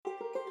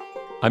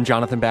I'm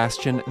Jonathan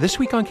Bastian. This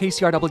week on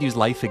KCRW's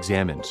Life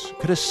Examined,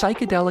 could a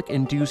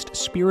psychedelic-induced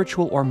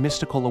spiritual or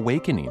mystical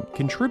awakening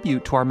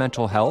contribute to our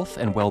mental health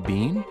and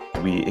well-being?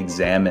 We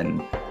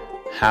examine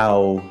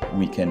how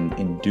we can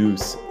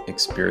induce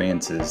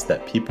experiences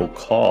that people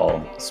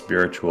call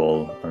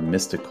spiritual or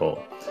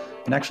mystical.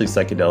 And actually,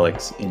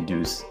 psychedelics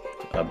induce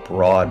a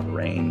broad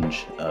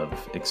range of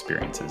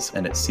experiences.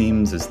 And it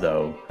seems as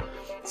though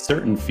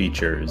certain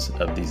features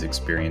of these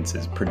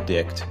experiences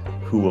predict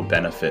who will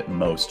benefit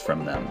most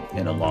from them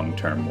in a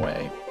long-term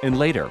way. And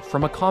later,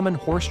 from a common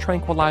horse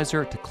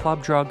tranquilizer to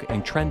club drug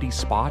and trendy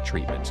spa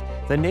treatment,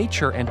 the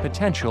nature and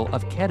potential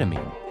of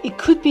ketamine. It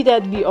could be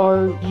that we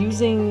are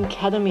using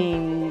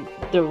ketamine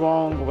the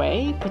wrong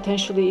way.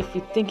 Potentially, if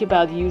you think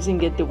about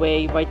using it the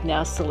way right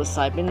now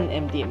psilocybin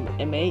and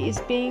MDMA is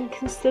being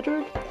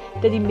considered,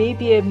 that it may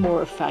be a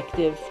more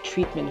effective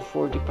treatment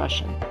for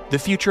depression. The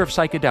future of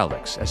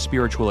psychedelics as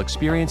spiritual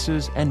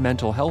experiences and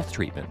mental health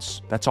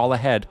treatments. That's all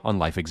ahead on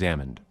Life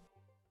Examined.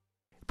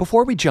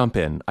 Before we jump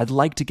in, I'd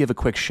like to give a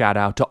quick shout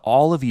out to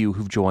all of you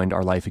who've joined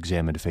our Life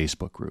Examined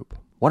Facebook group.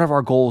 One of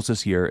our goals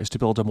this year is to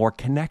build a more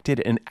connected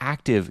and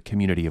active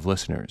community of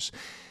listeners.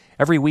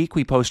 Every week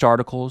we post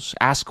articles,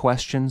 ask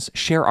questions,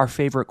 share our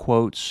favorite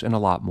quotes, and a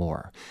lot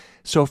more.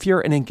 So if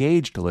you're an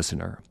engaged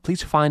listener,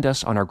 please find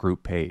us on our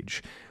group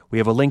page. We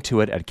have a link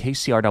to it at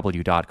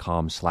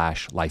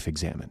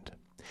kcrw.com/lifeexamined.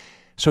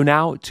 So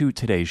now to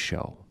today's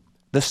show.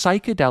 The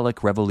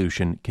psychedelic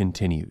revolution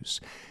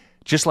continues.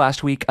 Just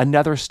last week,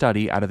 another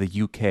study out of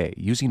the UK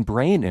using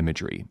brain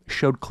imagery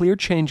showed clear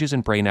changes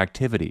in brain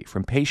activity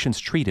from patients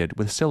treated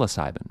with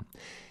psilocybin.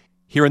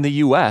 Here in the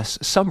US,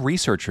 some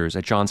researchers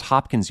at Johns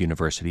Hopkins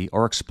University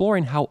are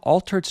exploring how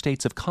altered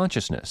states of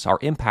consciousness are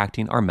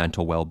impacting our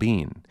mental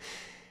well-being.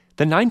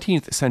 The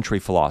 19th century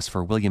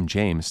philosopher William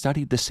James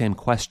studied the same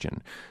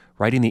question,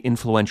 writing the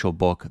influential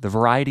book The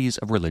Varieties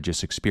of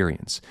Religious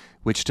Experience,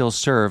 which still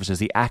serves as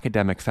the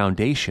academic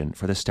foundation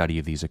for the study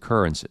of these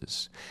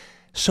occurrences.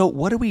 So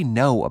what do we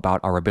know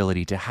about our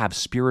ability to have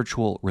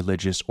spiritual,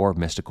 religious, or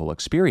mystical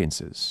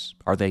experiences?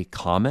 Are they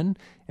common?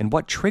 And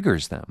what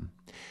triggers them?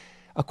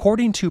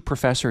 According to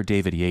Professor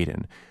David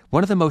Yaden,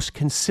 one of the most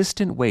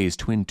consistent ways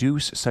to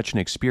induce such an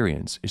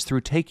experience is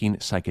through taking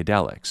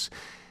psychedelics.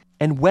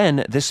 And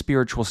when this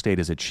spiritual state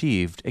is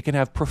achieved, it can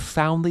have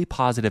profoundly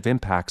positive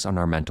impacts on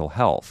our mental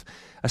health,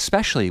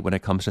 especially when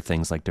it comes to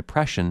things like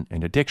depression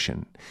and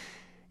addiction.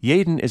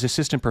 Yaden is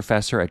assistant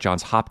professor at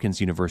Johns Hopkins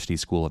University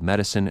School of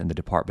Medicine in the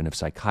Department of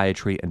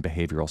Psychiatry and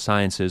Behavioral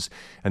Sciences,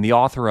 and the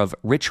author of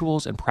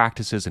Rituals and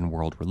Practices in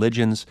World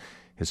Religions.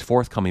 His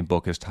forthcoming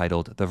book is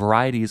titled The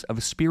Varieties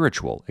of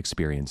Spiritual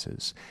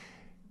Experiences.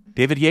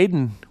 David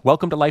Yaden,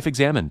 welcome to Life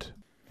Examined.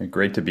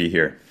 Great to be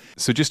here.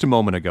 So just a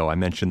moment ago, I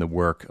mentioned the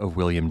work of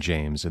William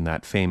James in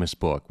that famous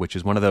book, which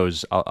is one of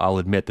those, I'll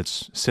admit, that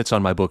sits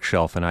on my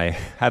bookshelf and I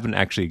haven't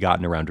actually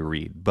gotten around to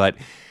read. But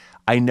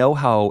I know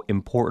how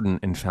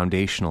important and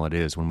foundational it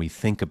is when we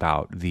think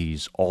about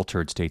these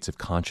altered states of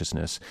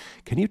consciousness.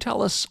 Can you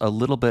tell us a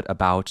little bit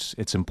about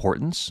its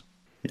importance?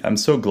 I'm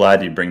so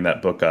glad you bring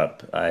that book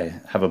up. I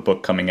have a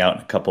book coming out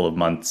in a couple of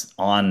months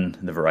on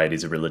the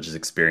varieties of religious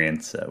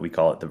experience. We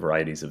call it the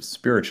varieties of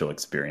spiritual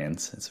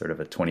experience. It's sort of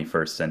a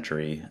 21st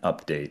century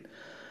update.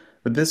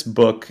 But this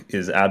book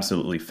is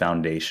absolutely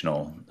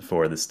foundational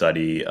for the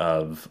study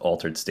of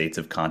altered states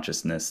of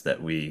consciousness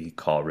that we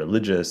call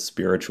religious,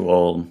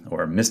 spiritual,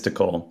 or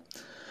mystical.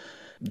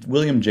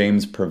 William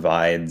James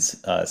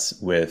provides us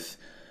with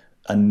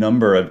a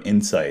number of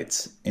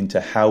insights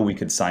into how we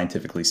could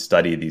scientifically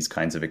study these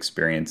kinds of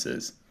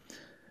experiences.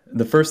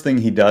 The first thing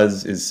he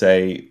does is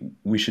say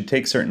we should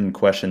take certain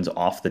questions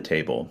off the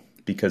table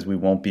because we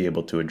won't be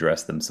able to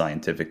address them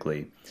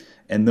scientifically.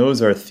 And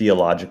those are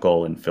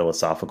theological and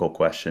philosophical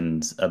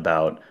questions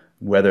about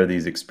whether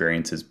these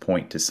experiences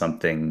point to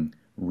something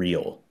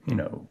real,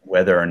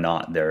 whether or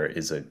not there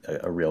is a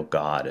real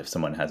God, if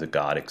someone has a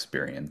God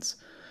experience.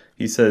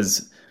 He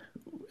says,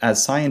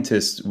 as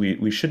scientists,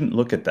 we shouldn't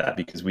look at that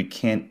because we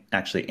can't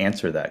actually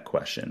answer that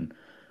question.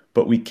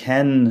 But we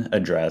can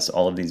address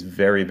all of these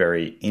very,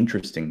 very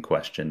interesting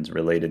questions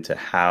related to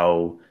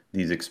how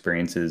these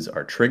experiences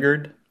are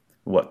triggered,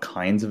 what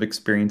kinds of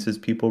experiences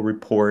people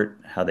report,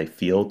 how they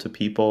feel to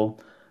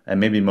people, and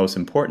maybe most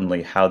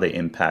importantly, how they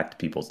impact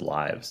people's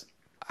lives.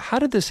 How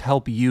did this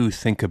help you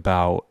think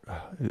about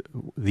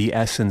the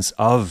essence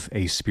of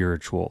a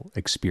spiritual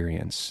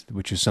experience,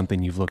 which is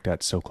something you've looked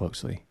at so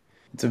closely?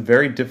 It's a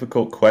very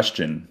difficult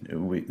question,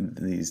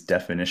 these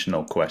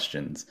definitional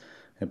questions.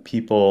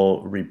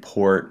 People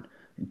report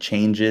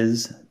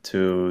changes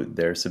to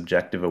their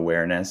subjective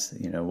awareness,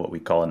 what we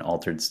call an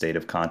altered state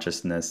of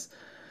consciousness.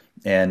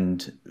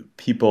 And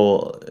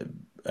people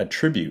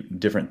attribute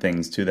different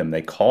things to them.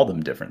 They call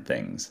them different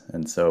things.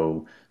 And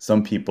so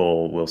some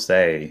people will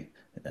say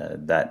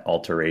that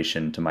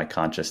alteration to my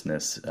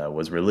consciousness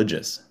was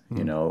religious.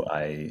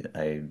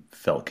 I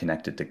felt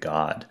connected to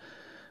God.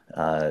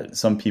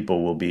 Some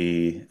people will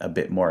be a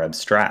bit more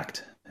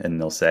abstract and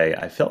they'll say,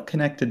 I felt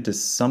connected to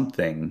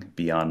something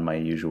beyond my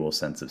usual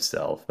sense of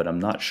self, but I'm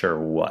not sure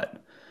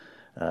what.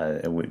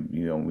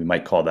 We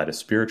might call that a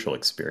spiritual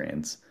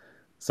experience.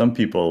 Some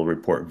people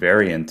report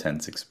very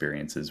intense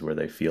experiences where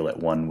they feel at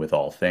one with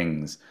all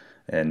things,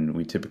 and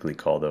we typically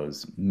call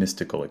those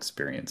mystical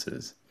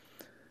experiences.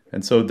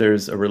 And so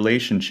there's a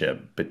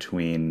relationship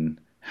between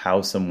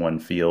how someone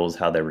feels,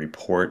 how they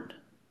report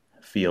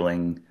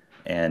feeling,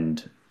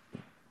 and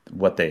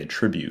what they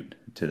attribute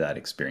to that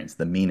experience,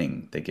 the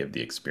meaning they give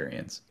the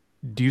experience.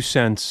 Do you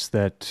sense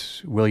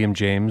that William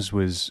James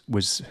was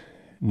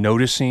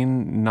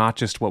noticing not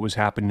just what was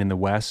happening in the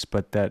West,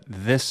 but that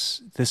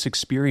this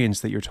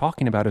experience that you're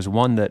talking about is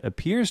one that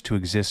appears to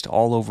exist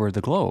all over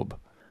the globe?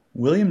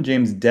 William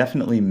James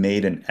definitely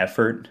made an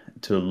effort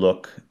to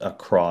look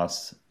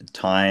across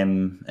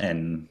time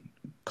and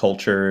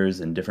cultures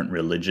and different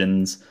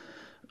religions,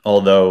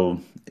 although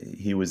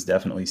he was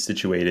definitely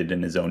situated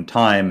in his own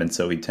time, and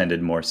so he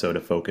tended more so to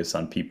focus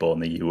on people in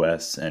the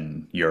US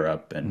and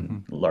Europe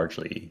and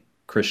largely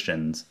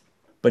Christians.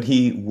 But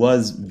he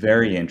was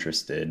very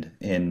interested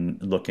in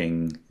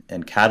looking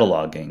and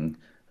cataloging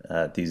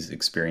these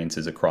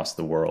experiences across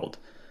the world.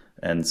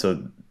 And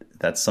so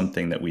that's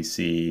something that we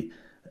see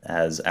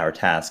as our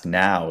task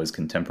now as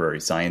contemporary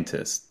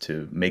scientists,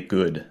 to make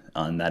good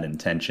on that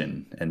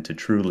intention and to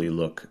truly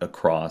look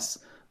across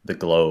the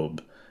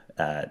globe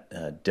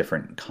at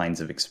different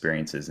kinds of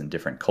experiences in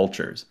different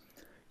cultures.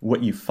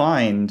 What you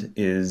find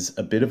is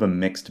a bit of a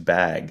mixed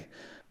bag.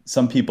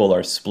 Some people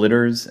are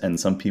splitters and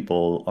some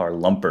people are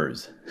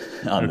lumpers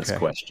on this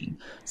question.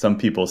 Some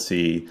people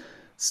see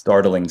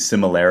startling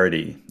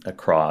similarity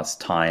across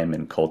time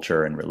and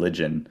culture and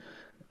religion.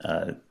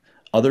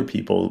 Other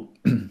people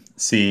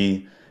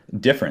see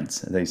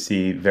difference. They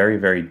see very,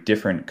 very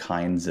different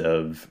kinds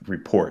of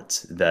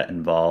reports that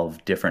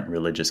involve different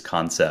religious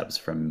concepts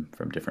from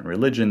different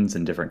religions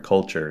and different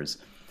cultures.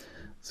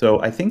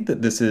 So I think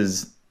that this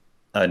is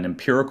an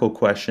empirical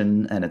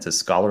question, and it's a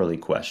scholarly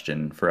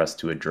question for us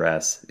to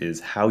address, is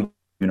how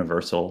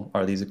universal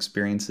are these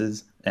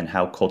experiences and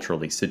how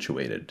culturally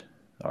situated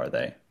are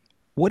they?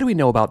 What do we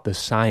know about the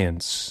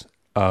science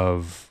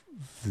of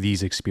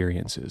these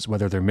experiences,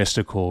 whether they're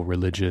mystical,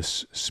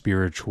 religious,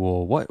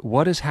 spiritual?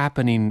 What is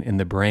happening in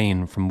the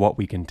brain from what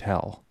we can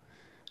tell?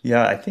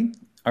 Yeah, I think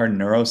our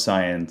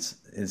neuroscience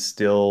is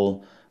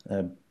still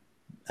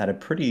at a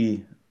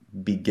pretty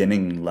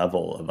beginning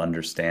level of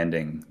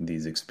understanding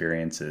these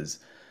experiences.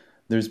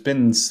 There's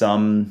been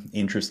some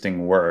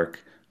interesting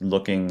work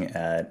looking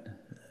at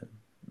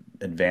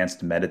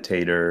advanced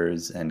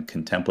meditators and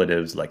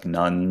contemplatives like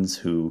nuns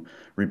who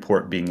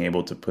report being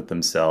able to put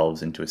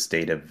themselves into a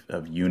state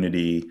of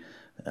unity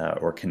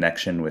or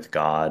connection with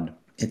God.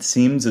 It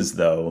seems as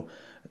though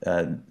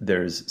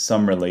there's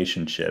some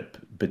relationship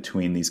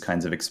between these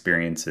kinds of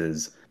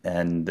experiences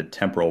and the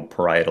temporal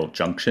parietal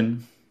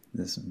junction,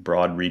 this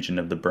broad region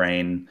of the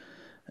brain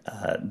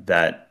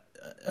that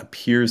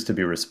appears to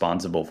be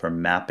responsible for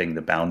mapping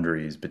the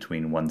boundaries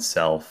between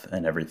oneself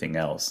and everything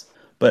else.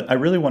 But I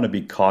really want to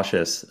be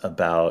cautious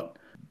about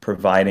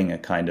providing a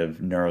kind of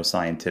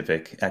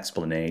neuroscientific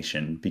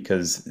explanation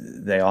because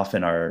they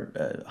often are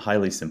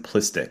highly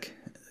simplistic.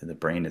 The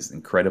brain is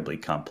incredibly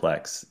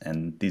complex,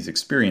 and these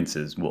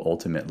experiences will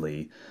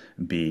ultimately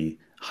be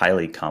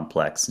highly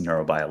complex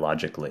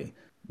neurobiologically.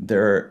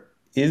 There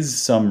is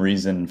some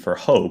reason for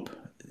hope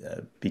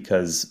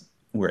because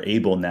we're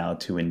able now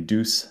to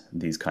induce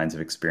these kinds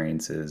of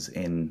experiences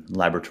in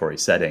laboratory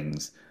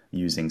settings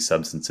using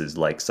substances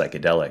like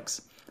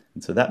psychedelics.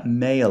 And so that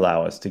may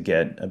allow us to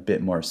get a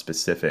bit more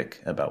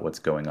specific about what's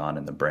going on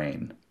in the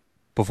brain.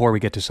 Before we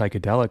get to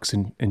psychedelics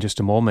in just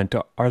a moment,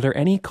 are there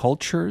any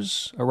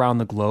cultures around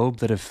the globe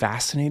that have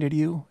fascinated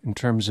you in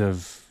terms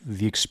of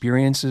the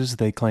experiences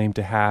they claim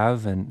to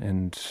have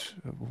and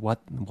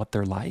what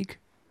they're like?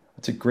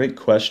 It's a great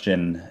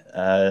question.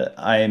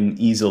 I'm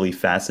easily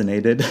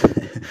fascinated.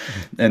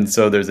 And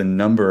so there's a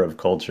number of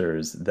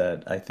cultures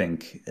that I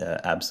think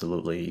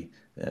absolutely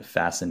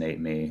fascinate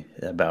me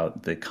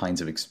about the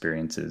kinds of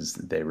experiences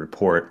they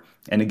report.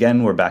 And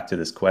again, we're back to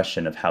this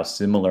question of how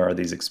similar are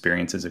these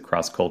experiences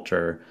across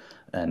culture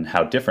and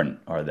how different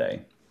are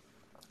they?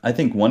 I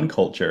think one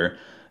culture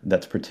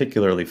that's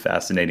particularly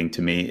fascinating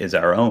to me is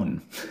our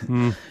own.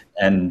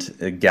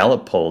 And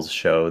Gallup polls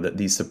show that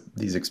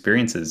these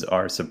experiences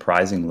are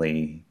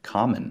surprisingly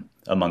common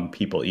among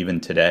people even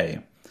today.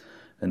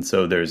 And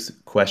so there's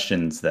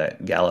questions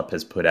that Gallup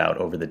has put out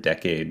over the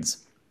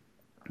decades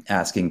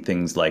asking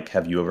things like,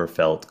 have you ever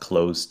felt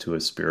close to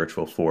a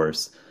spiritual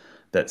force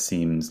that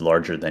seems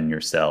larger than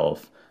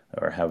yourself?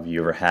 Or have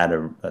you ever had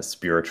a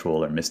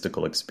spiritual or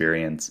mystical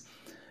experience?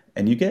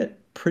 And you get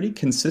pretty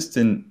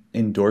consistent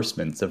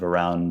endorsements of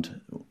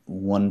around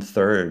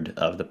 1/3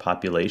 of the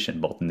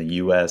population, both in the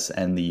US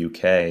and the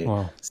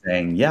UK,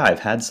 saying, yeah, I've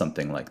had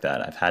something like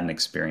that. I've had an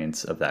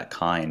experience of that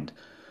kind.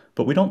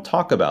 But we don't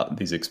talk about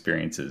these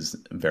experiences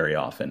very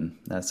often.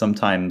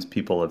 Sometimes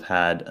people have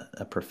had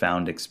a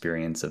profound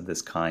experience of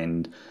this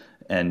kind,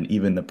 and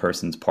even the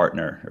person's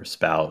partner or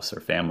spouse or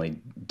family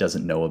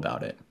doesn't know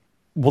about it.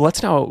 Well,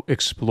 let's now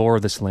explore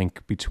this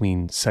link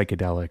between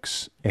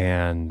psychedelics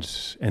and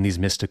these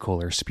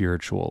mystical or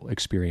spiritual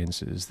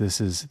experiences. This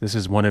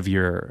is one of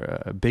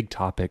your big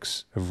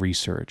topics of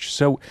research.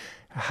 So,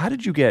 how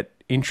did you get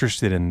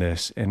interested in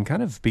this and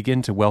kind of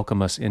begin to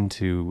welcome us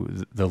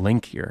into the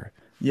link here?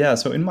 Yeah,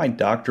 so in my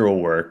doctoral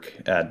work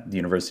at the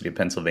University of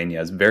Pennsylvania,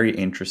 I was very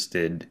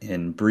interested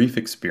in brief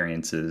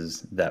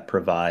experiences that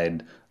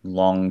provide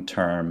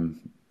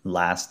long-term,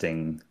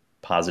 lasting,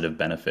 positive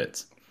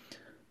benefits.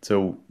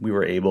 So we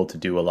were able to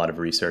do a lot of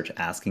research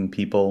asking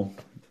people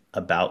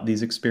about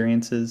these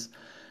experiences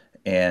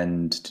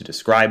and to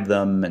describe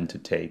them and to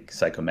take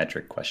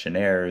psychometric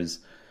questionnaires.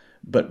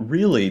 But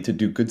really, to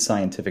do good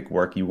scientific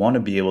work, you want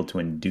to be able to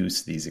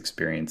induce these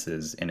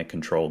experiences in a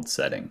controlled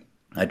setting.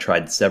 I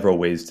tried several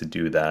ways to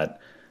do that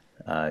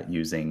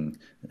using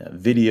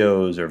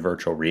videos or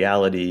virtual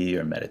reality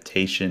or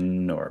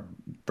meditation or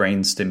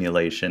brain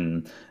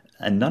stimulation,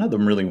 and none of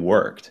them really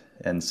worked.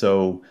 And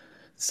so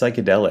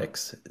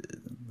psychedelics,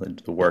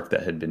 the work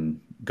that had been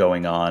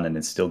going on and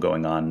is still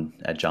going on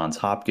at Johns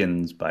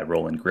Hopkins by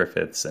Roland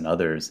Griffiths and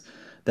others,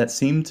 that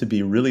seemed to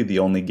be really the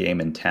only game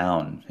in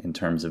town in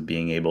terms of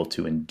being able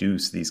to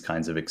induce these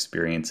kinds of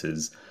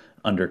experiences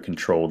under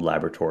controlled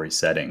laboratory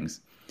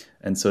settings.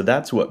 And so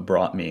that's what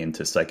brought me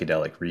into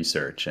psychedelic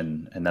research,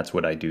 and that's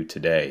what I do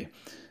today,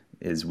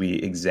 is we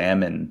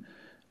examine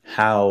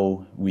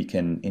how we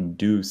can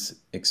induce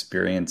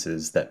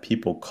experiences that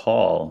people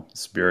call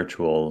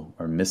spiritual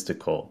or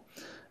mystical.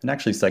 And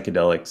actually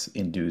psychedelics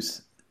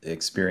induce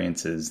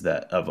experiences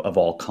that of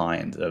all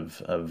kinds,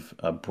 of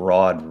a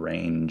broad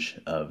range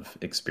of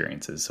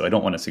experiences. So I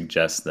don't want to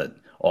suggest that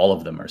all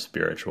of them are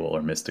spiritual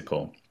or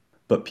mystical,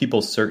 but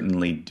people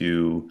certainly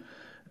do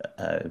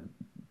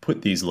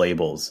put these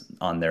labels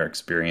on their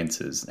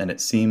experiences, and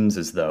it seems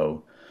as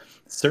though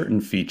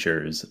certain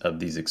features of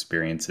these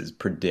experiences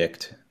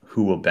predict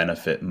who will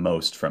benefit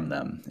most from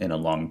them in a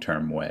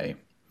long-term way.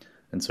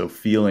 And so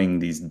feeling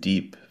these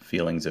deep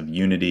feelings of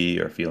unity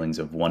or feelings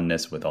of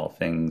oneness with all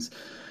things,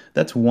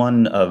 that's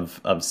one of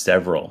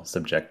several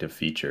subjective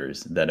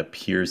features that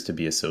appears to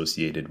be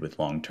associated with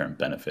long-term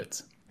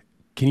benefits.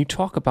 Can you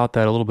talk about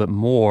that a little bit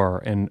more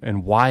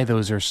and why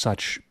those are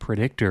such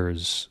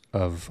predictors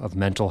of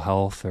mental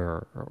health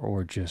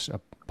or just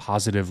a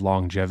positive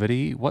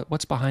longevity?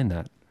 What's behind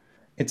that?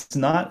 It's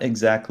not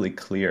exactly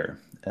clear.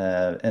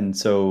 And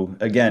so,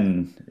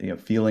 again,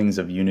 feelings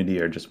of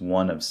unity are just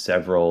one of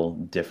several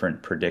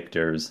different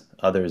predictors.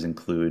 Others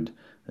include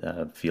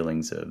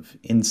feelings of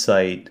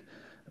insight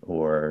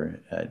or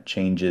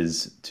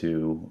changes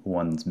to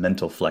one's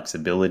mental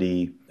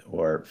flexibility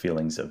or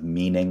feelings of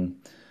meaning.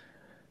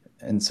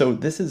 And so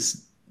this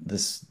is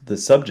the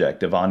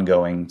subject of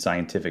ongoing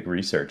scientific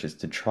research, is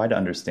to try to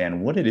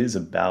understand what it is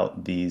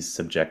about these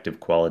subjective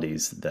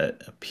qualities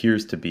that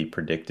appears to be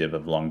predictive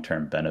of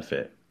long-term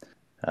benefit.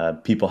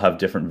 People have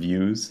different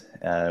views.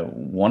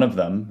 One of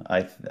them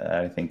I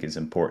think is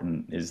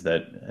important is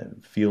that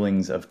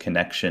feelings of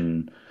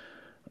connection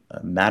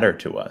matter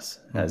to us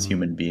as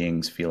human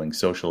beings. Feeling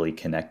socially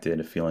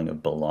connected, a feeling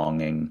of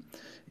belonging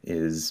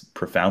is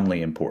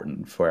profoundly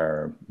important for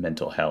our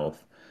mental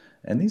health.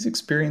 And these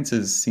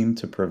experiences seem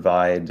to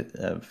provide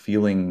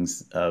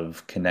feelings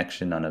of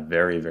connection on a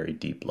very, very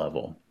deep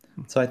level.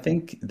 So I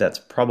think that's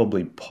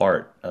probably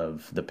part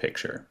of the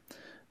picture.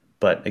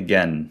 But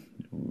again,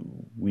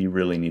 we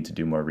really need to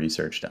do more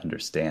research to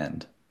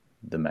understand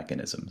the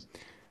mechanisms.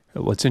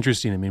 What's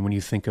interesting, I mean, when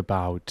you think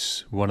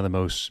about one of the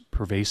most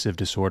pervasive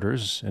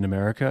disorders in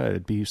America,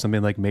 it'd be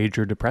something like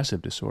major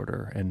depressive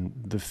disorder. And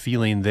the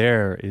feeling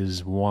there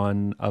is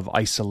one of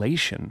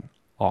isolation,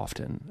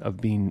 often,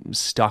 of being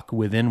stuck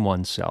within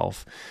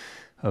oneself,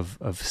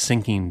 of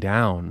sinking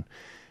down.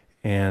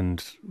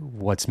 And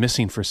what's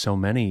missing for so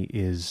many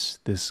is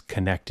this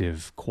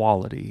connective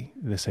quality,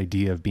 this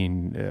idea of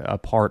being a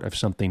part of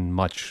something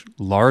much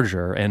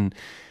larger. And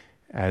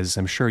as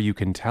I'm sure you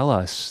can tell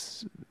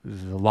us,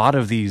 a lot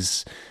of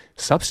these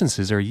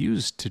substances are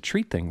used to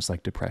treat things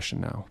like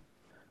depression now.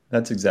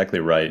 That's exactly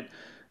right.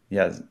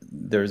 Yeah,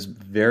 there's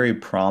very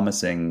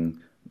promising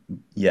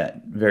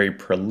yet very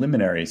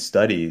preliminary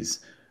studies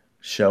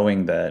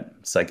showing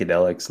that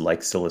psychedelics like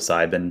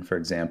psilocybin, for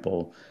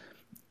example,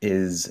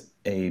 is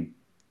a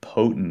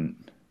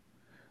potent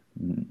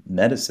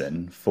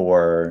medicine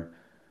for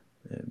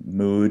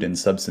mood and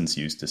substance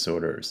use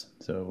disorders.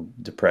 So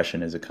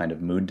depression is a kind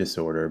of mood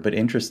disorder, but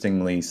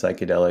interestingly,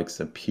 psychedelics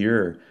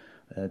appear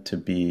to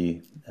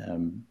be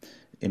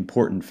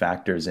important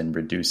factors in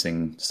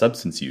reducing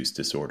substance use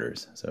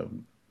disorders. So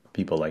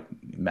people like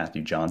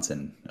Matthew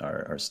Johnson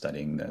are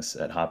studying this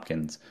at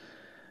Hopkins.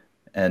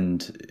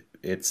 And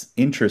it's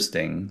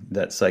interesting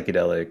that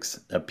psychedelics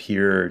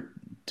appear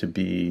to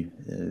be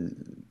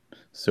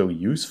so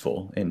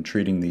useful in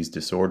treating these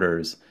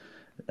disorders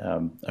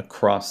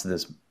across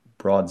this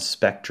broad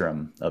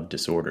spectrum of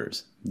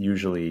disorders.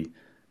 Usually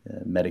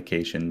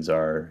medications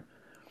are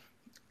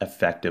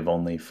effective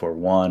only for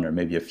one or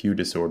maybe a few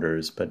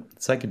disorders, but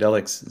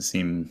psychedelics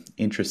seem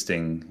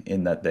interesting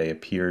in that they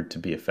appear to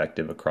be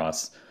effective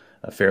across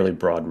a fairly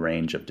broad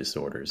range of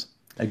disorders.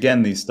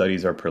 Again, these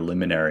studies are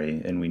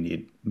preliminary, and we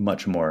need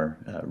much more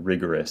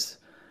rigorous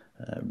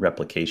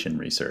replication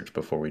research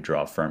before we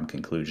draw firm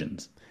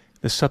conclusions.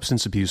 The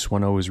substance abuse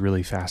one always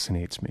really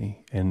fascinates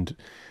me. And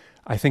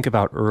I think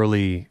about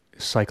early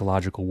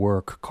psychological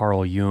work,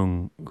 Carl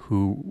Jung,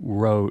 who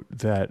wrote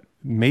that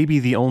maybe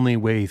the only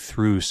way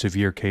through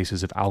severe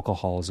cases of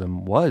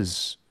alcoholism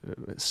was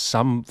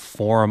some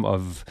form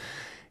of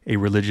a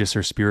religious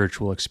or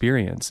spiritual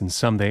experience. And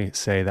some they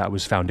say that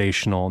was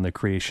foundational in the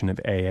creation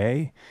of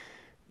AA,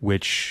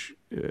 which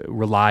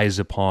relies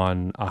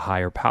upon a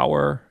higher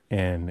power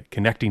and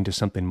connecting to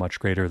something much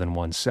greater than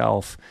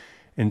oneself.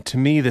 And to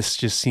me, this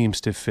just seems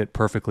to fit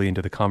perfectly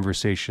into the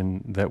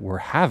conversation that we're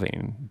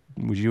having.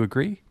 Would you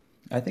agree?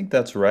 I think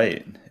that's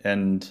right.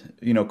 And,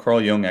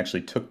 Carl Jung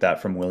actually took that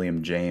from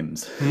William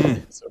James.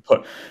 So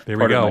part There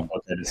we go. of my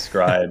book, I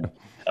describe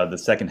how the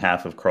second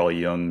half of Carl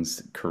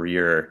Jung's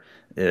career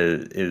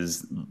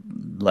is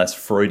less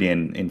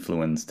Freudian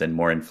influenced and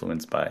more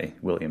influenced by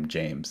William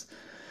James.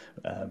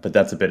 But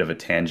that's a bit of a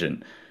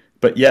tangent.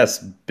 But yes,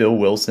 Bill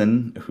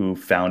Wilson, who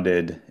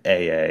founded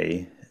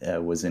AA,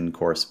 was in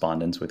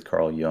correspondence with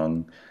Carl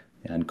Jung.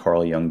 And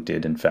Carl Jung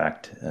did, in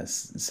fact,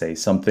 say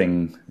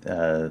something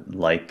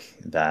like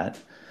that.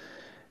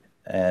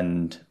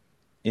 And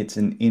it's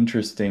an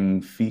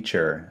interesting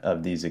feature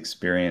of these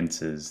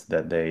experiences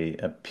that they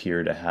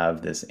appear to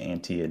have this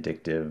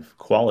anti-addictive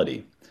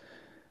quality.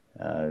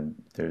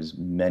 There's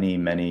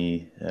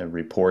many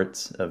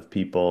reports of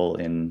people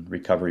in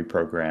recovery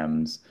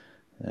programs,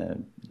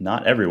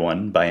 not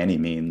everyone by any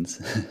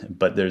means,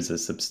 but there's a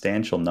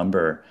substantial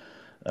number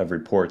of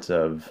reports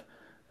of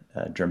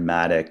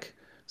dramatic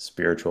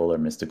spiritual or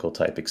mystical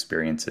type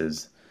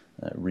experiences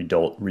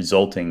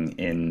resulting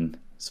in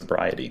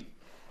sobriety.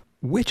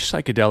 Which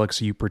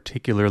psychedelics are you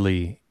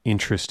particularly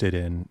interested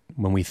in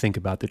when we think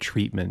about the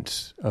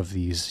treatment of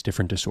these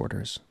different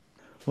disorders?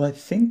 Well, I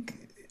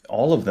think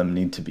all of them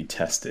need to be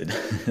tested.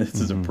 This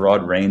is a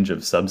broad range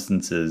of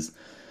substances.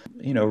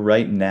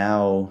 Right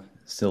now,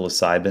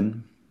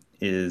 psilocybin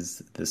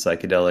is the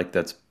psychedelic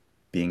that's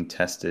being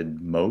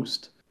tested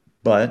most,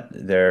 but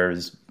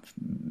there's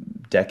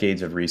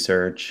decades of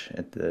research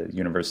at the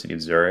University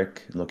of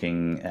Zurich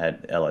looking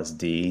at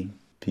LSD.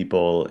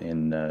 People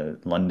in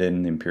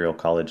London, Imperial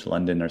College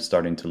London, are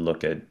starting to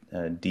look at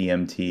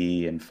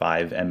DMT and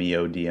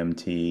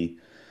 5-MeO-DMT.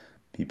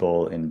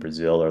 People in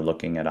Brazil are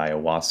looking at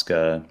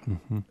ayahuasca.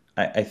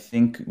 I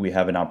think we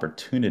have an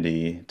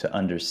opportunity to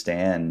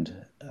understand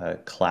a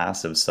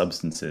class of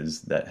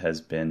substances that has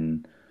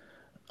been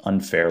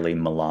unfairly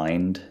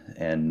maligned,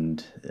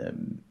 and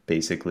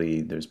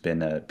basically there's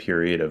been a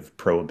period of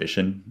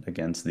prohibition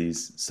against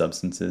these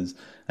substances.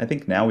 I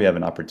think now we have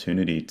an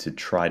opportunity to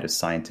try to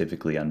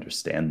scientifically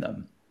understand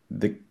them.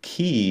 The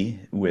key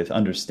with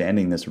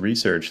understanding this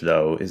research,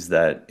 though, is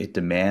that it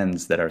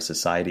demands that our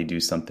society do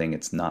something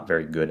it's not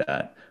very good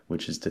at,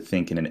 which is to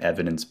think in an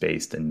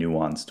evidence-based and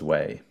nuanced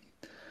way.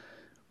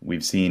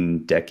 We've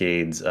seen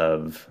decades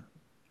of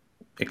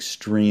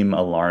extreme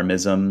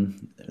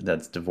alarmism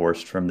that's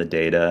divorced from the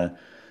data,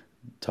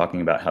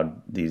 talking about how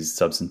these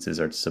substances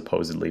are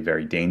supposedly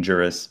very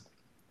dangerous.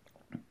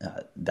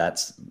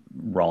 That's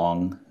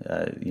wrong.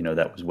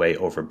 That was way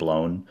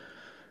overblown.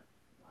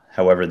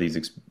 However,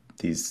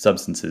 these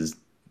substances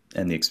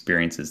and the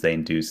experiences they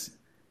induce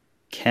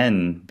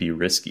can be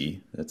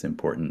risky. That's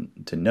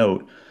important to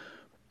note,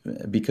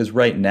 because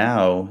right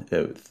now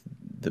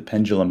the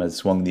pendulum has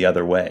swung the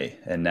other way,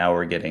 and now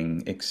we're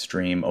getting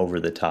extreme,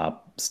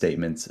 over-the-top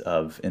statements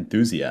of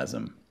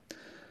enthusiasm.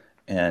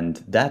 And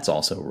that's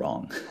also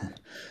wrong.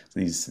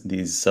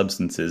 These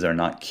substances are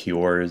not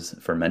cures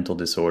for mental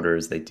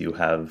disorders. They do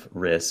have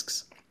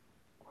risks.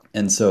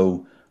 And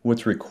so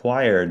what's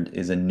required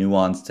is a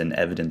nuanced and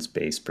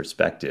evidence-based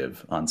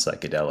perspective on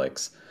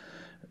psychedelics,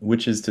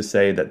 which is to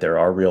say that there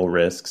are real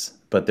risks,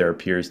 but there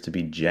appears to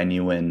be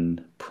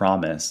genuine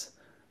promise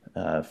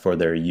for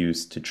their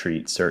use to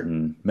treat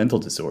certain mental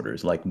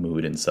disorders like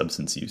mood and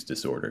substance use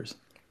disorders.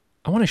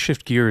 I want to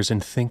shift gears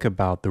and think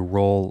about the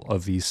role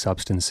of these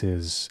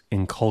substances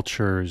in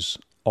cultures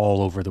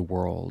all over the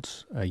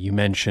world. You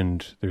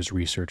mentioned there's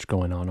research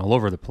going on all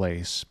over the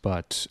place,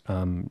 but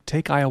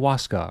take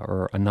ayahuasca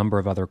or a number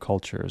of other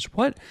cultures.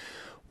 What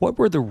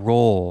were the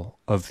role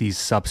of these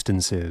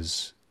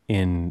substances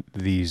in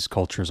these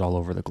cultures all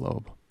over the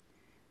globe?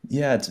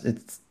 Yeah,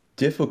 it's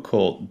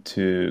difficult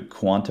to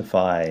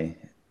quantify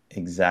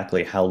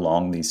exactly how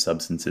long these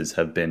substances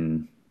have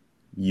been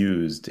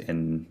used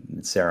in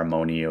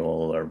ceremonial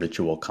or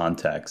ritual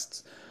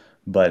contexts.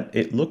 But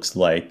it looks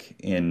like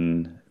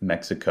in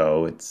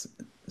Mexico, it's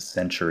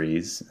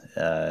centuries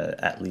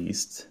at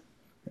least,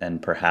 and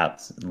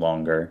perhaps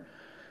longer.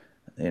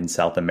 In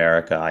South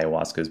America,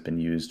 ayahuasca has been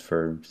used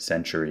for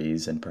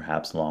centuries and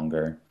perhaps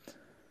longer.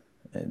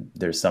 And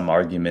there's some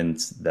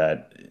arguments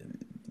that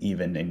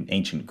even in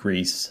ancient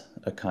Greece,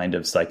 a kind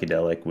of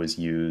psychedelic was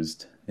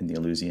used in the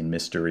Eleusinian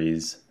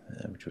Mysteries,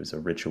 which was a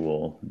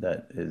ritual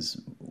that is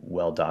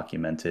well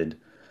documented.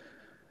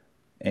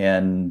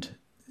 And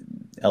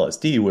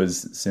LSD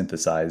was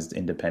synthesized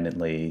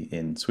independently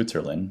in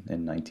Switzerland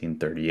in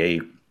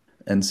 1938.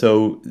 And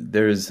so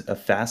there's a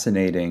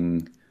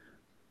fascinating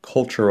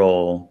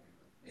cultural,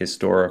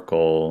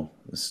 historical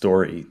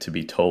story to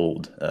be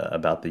told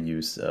about the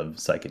use of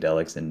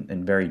psychedelics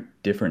in very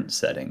different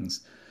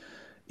settings.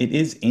 It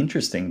is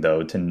interesting,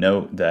 though, to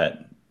note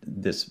that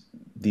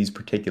these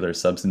particular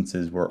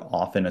substances were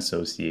often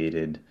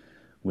associated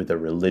with a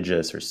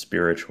religious or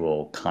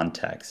spiritual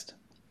context.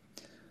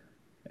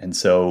 And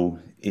so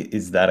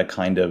is that a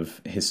kind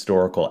of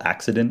historical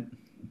accident,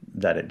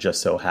 that it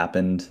just so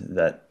happened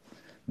that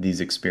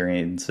these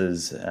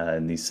experiences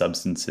and these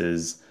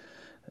substances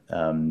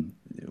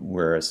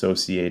were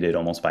associated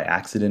almost by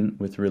accident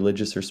with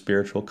religious or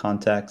spiritual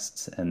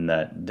contexts, and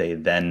that they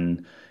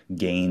then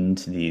gained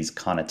these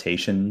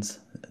connotations,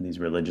 these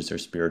religious or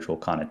spiritual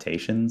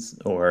connotations?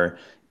 Or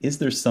is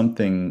there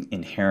something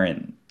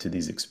inherent to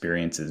these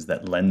experiences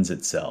that lends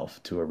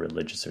itself to a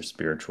religious or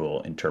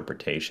spiritual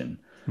interpretation?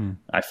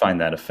 I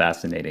find that a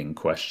fascinating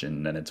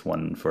question, and it's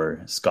one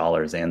for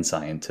scholars and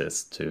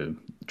scientists to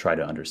try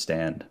to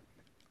understand.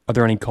 Are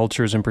there any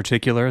cultures in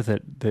particular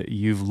that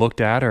you've looked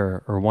at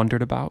or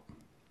wondered about?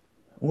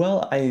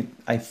 Well,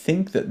 I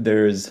think that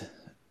there's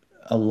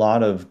a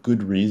lot of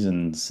good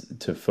reasons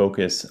to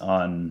focus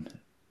on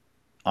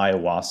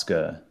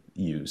ayahuasca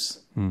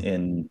use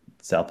in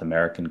South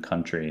American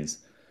countries.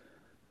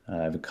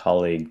 I have a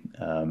colleague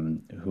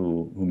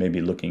who may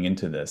be looking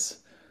into this,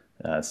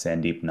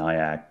 Sandeep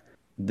Nayak.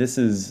 This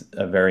is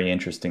a very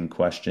interesting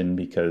question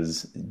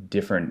because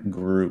different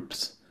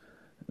groups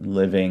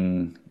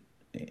living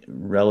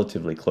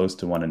relatively close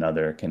to one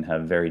another can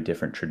have very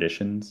different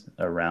traditions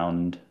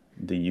around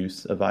the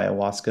use of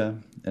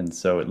ayahuasca. And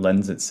so it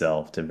lends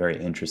itself to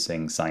very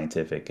interesting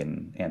scientific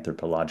and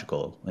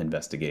anthropological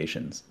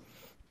investigations.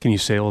 Can you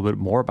say a little bit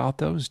more about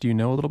those? Do you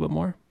know a little bit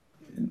more?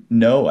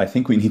 No, I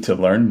think we need to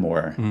learn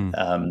more.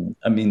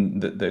 I mean,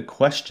 the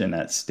question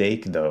at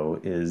stake, though,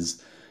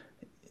 is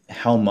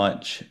how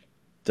much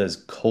does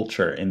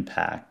culture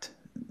impact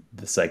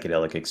the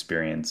psychedelic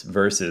experience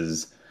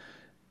versus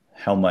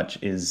how much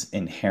is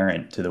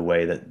inherent to the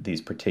way that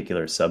these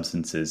particular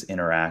substances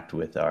interact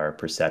with our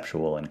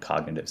perceptual and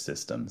cognitive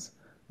systems?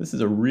 This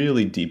is a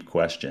really deep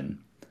question,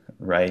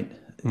 right?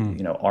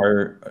 You know,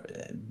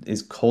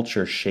 is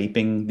culture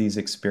shaping these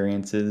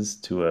experiences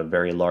to a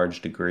very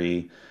large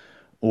degree?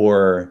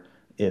 Or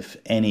if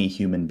any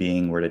human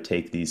being were to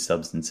take these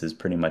substances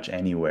pretty much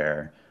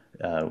anywhere,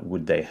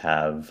 would they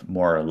have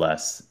more or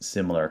less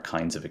similar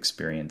kinds of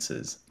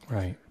experiences?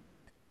 Right.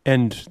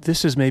 And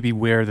this is maybe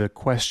where the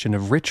question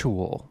of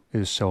ritual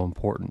is so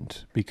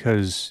important,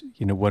 because,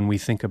 you know, when we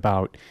think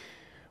about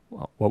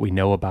what we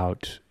know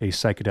about a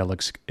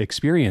psychedelic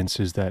experience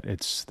is that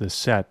it's the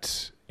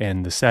set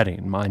and the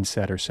setting,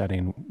 mindset or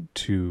setting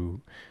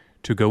to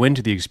go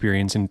into the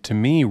experience. And to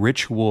me,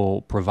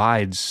 ritual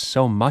provides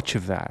so much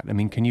of that. I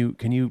mean, can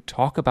you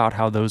talk about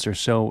how those are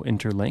so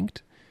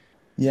interlinked?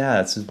 Yeah,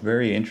 it's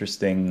very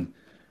interesting.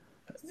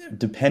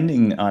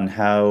 Depending on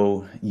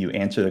how you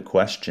answer the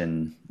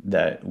question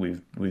that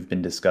we've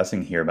been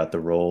discussing here about the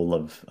role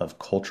of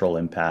cultural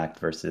impact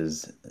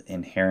versus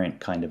inherent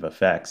kind of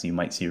effects, you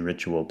might see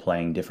ritual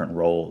playing different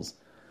roles.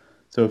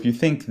 So if you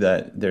think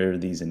that there are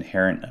these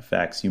inherent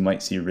effects, you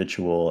might see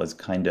ritual as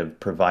kind of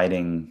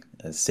providing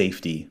a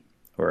safety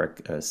or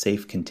a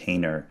safe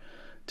container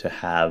to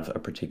have a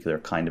particular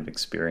kind of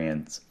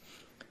experience.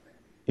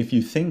 If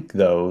you think,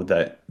 though,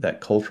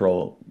 that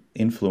cultural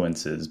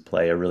influences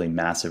play a really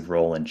massive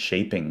role in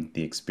shaping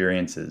the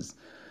experiences,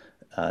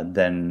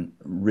 then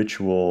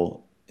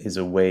ritual is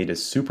a way to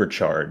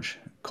supercharge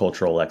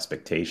cultural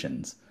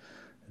expectations,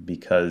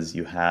 because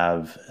you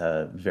have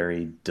a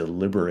very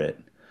deliberate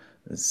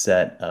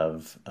set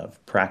of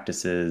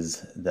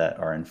practices that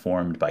are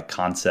informed by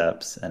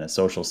concepts and a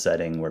social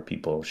setting where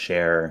people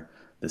share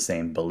the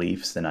same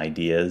beliefs and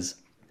ideas.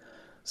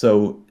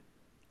 So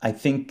I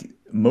think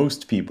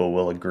most people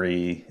will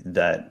agree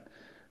that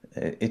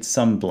it's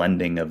some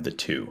blending of the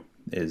two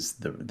is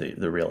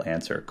the real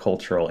answer.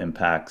 Cultural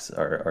impacts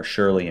are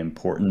surely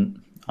important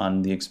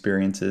on the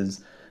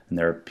experiences, and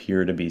there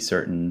appear to be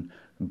certain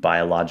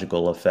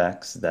biological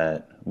effects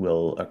that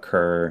will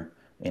occur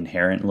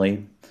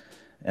inherently.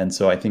 And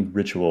so I think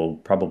ritual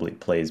probably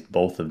plays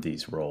both of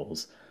these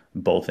roles,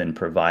 both in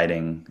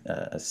providing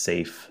a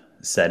safe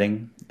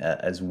setting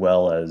as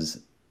well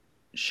as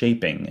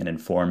shaping and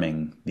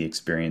informing the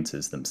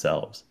experiences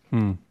themselves.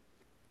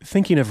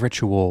 Thinking of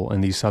ritual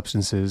and these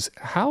substances,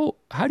 how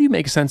do you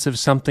make sense of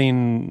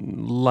something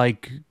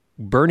like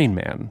Burning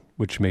Man,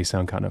 which may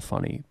sound kind of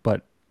funny,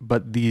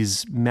 but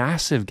these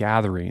massive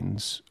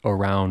gatherings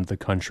around the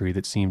country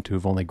that seem to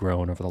have only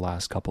grown over the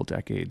last couple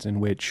decades, in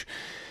which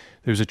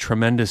there's a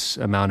tremendous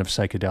amount of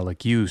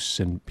psychedelic use,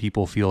 and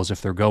people feel as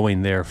if they're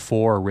going there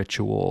for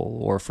ritual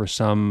or for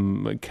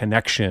some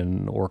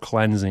connection or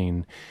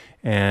cleansing,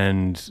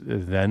 and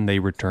then they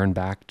return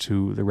back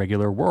to the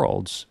regular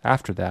worlds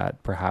after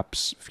that,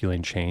 perhaps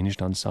feeling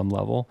changed on some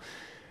level.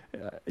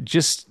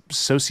 Just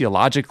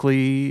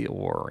sociologically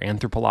or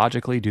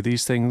anthropologically, do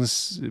these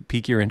things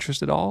pique your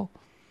interest at all?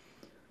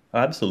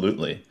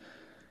 Absolutely.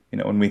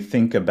 When we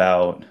think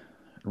about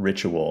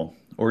ritual,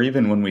 or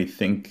even when we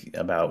think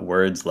about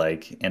words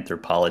like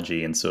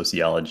anthropology and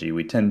sociology,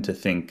 we tend to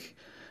think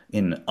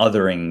in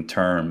othering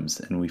terms,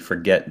 and we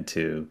forget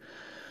to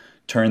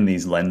turn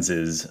these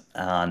lenses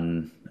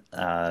on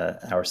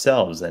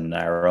ourselves and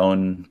our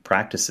own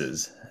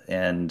practices.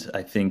 And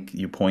I think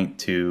you point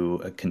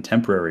to a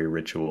contemporary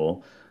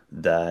ritual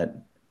that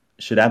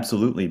should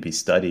absolutely be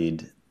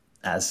studied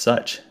as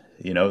such.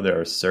 There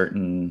are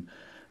certain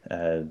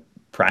uh,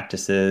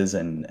 practices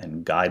and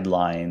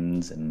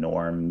guidelines and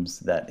norms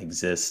that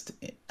exist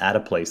at a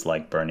place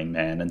like Burning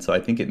Man. And so I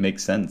think it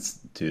makes sense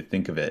to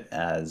think of it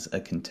as a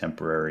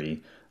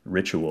contemporary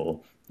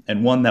ritual,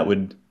 and one that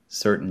would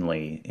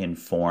certainly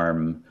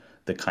inform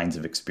the kinds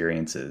of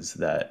experiences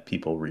that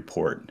people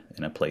report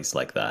in a place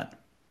like that.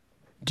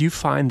 Do you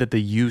find that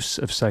the use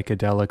of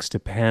psychedelics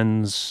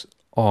depends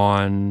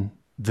on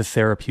the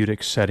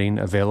therapeutic setting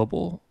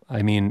available?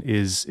 I mean,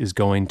 is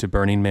going to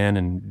Burning Man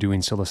and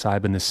doing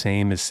psilocybin the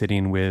same as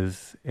sitting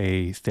with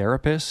a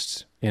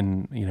therapist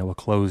in, a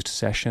closed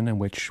session in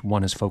which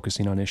one is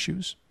focusing on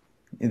issues?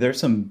 There's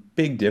some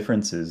big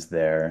differences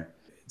there.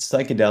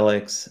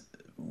 Psychedelics,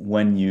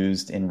 when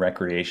used in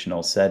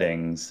recreational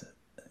settings,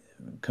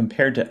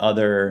 compared to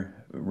other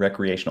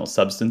recreational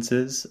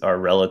substances, are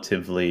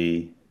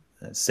relatively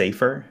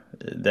safer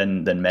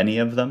than many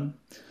of them.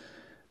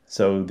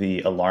 So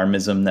the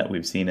alarmism that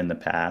we've seen in the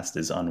past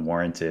is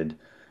unwarranted,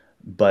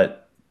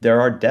 but there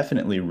are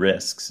definitely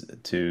risks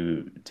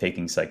to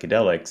taking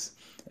psychedelics,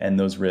 and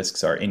those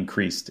risks are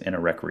increased in a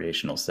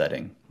recreational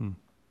setting.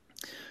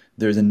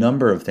 There's a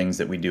number of things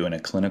that we do in a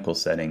clinical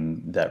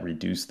setting that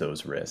reduce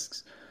those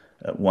risks.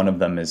 One of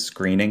them is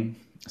screening.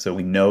 So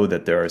we know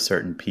that there are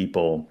certain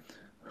people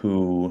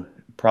who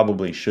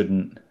probably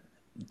shouldn't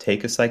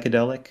take a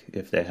psychedelic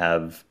if they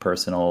have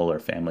personal or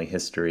family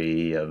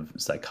history of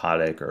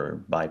psychotic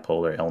or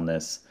bipolar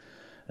illness.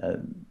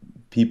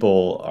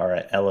 People are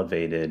at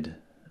elevated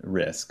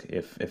risk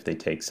if they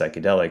take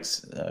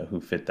psychedelics who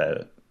fit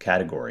that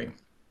category.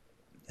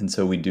 And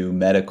so we do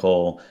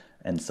medical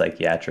and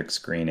psychiatric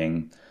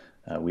screening.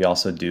 We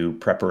also do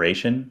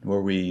preparation,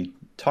 where we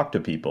talk to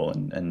people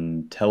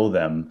and tell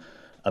them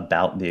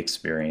about the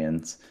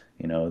experience,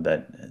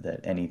 that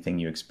anything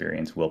you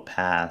experience will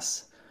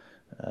pass.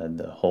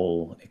 The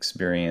whole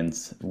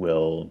experience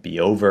will be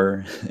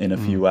over in a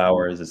few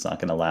hours. It's not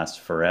going to last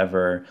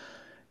forever.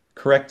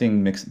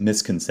 Correcting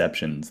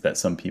misconceptions that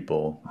some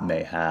people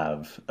may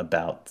have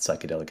about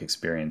psychedelic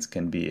experience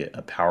can be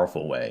a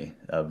powerful way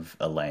of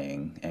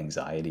allaying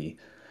anxiety,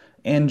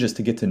 and just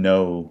to get to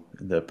know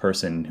the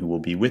person who will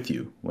be with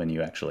you when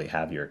you actually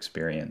have your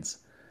experience.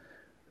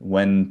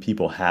 When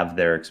people have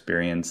their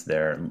experience,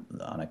 they're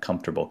on a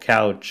comfortable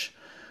couch,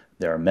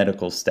 there are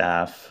medical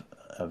staff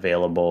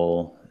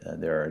available,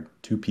 there are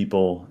two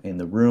people in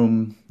the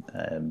room,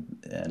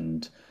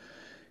 and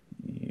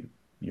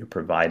you're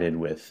provided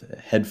with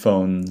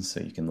headphones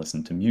so you can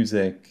listen to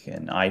music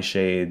and eye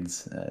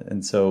shades.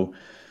 And so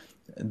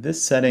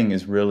this setting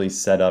is really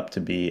set up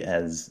to be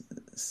as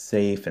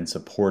safe and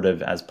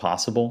supportive as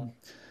possible.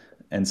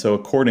 And so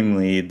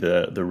accordingly,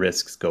 the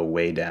risks go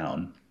way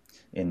down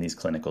in these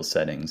clinical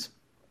settings.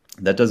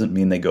 That doesn't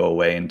mean they go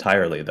away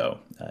entirely, though.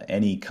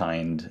 Any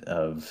kind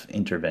of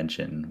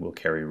intervention will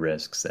carry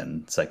risks,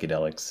 and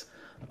psychedelics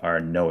are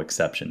no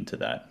exception to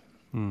that.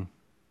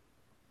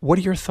 What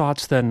are your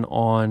thoughts then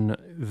on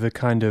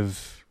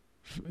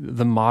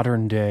the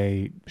modern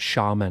day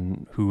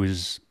shaman who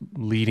is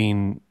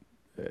leading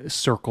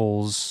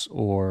circles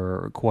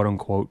or quote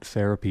unquote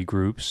therapy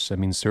groups? I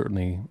mean,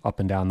 certainly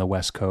up and down the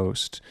West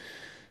Coast,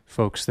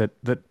 folks that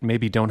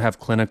maybe don't have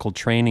clinical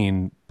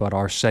training but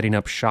are setting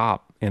up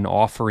shop and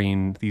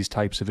offering these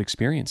types of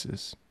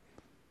experiences.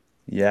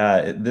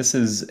 Yeah, this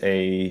is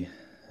a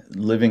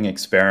living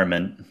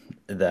experiment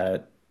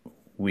that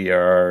we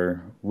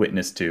are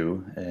witness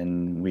to,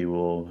 and we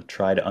will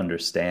try to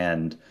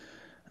understand.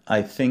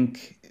 I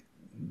think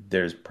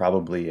there's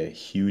probably a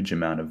huge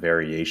amount of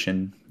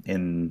variation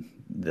in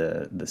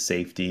the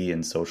safety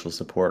and social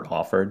support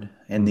offered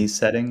in these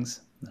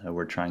settings.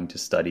 We're trying to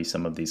study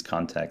some of these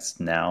contexts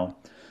now.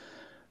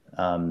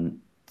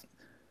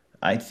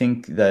 I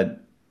think that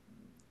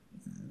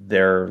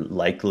they're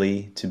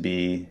likely to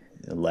be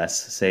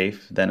less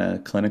safe than a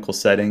clinical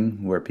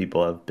setting where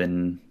people have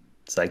been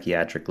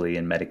psychiatrically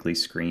and medically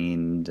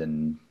screened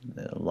and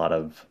a lot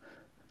of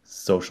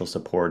social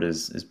support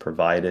is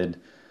provided.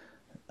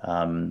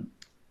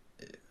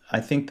 I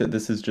think that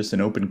this is just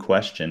an open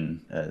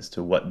question as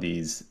to what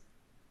these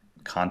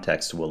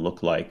contexts will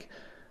look like.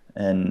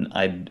 And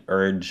I'd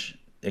urge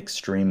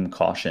extreme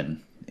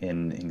caution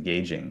in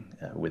engaging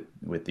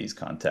with these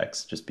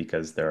contexts, just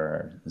because there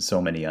are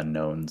so many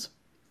unknowns.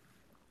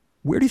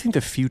 Where do you think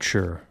the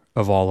future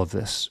of all of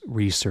this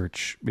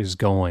research is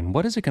going?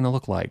 What is it going to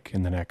look like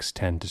in the next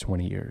 10 to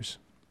 20 years?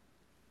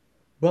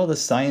 Well, the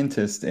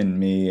scientist in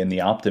me and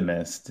the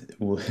optimist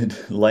would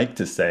like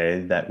to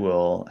say that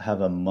we'll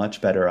have a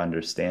much better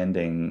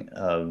understanding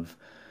of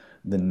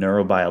the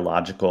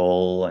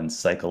neurobiological and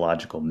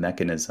psychological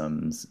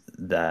mechanisms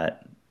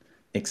that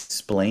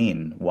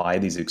explain why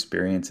these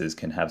experiences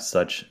can have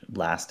such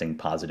lasting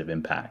positive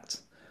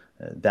impacts.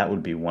 That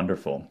would be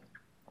wonderful.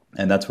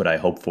 And that's what I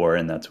hope for,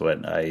 and that's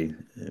what I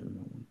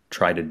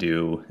try to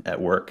do at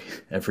work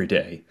every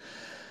day.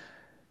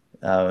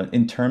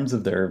 In terms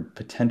of their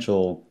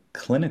potential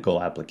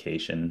clinical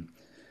application,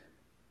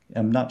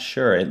 I'm not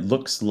sure. It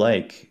looks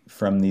like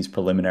from these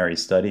preliminary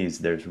studies,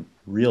 there's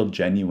real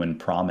genuine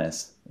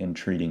promise in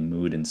treating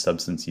mood and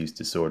substance use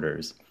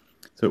disorders.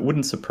 So it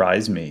wouldn't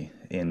surprise me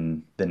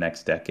in the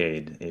next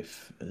decade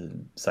if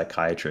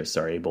psychiatrists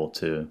are able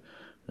to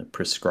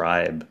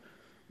prescribe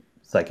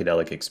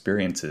psychedelic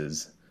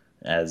experiences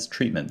as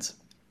treatments.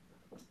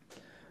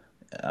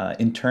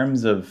 In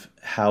terms of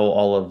how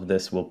all of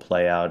this will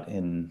play out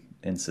in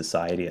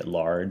society at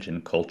large,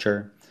 in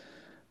culture,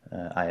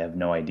 I have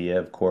no idea,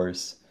 of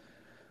course.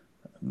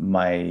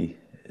 I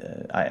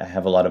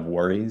have a lot of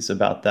worries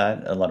about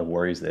that, a lot of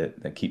worries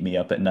that keep me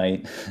up at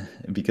night,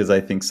 because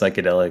I think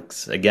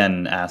psychedelics,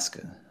 again, ask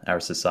our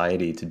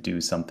society to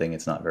do something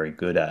it's not very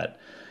good at,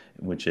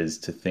 which is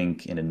to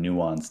think in a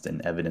nuanced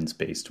and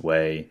evidence-based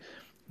way,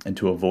 and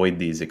to avoid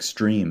these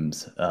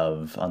extremes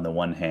of, on the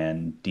one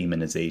hand,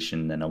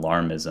 demonization and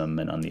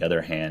alarmism, and on the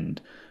other hand,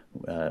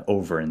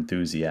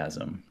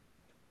 over-enthusiasm.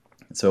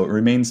 So it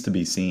remains to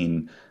be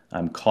seen.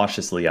 I'm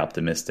cautiously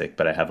optimistic,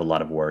 but I have a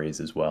lot of worries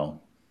as well.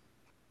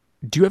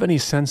 Do you have any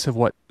sense of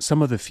what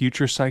some of the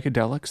future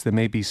psychedelics that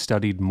may be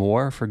studied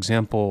more? For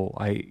example,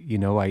 I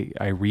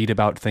read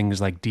about things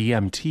like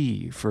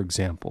DMT, for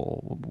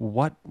example.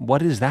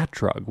 What is that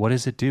drug? What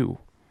does it do?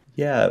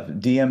 Yeah,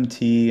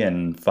 DMT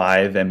and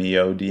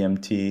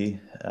 5-MeO-DMT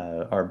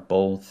are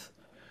both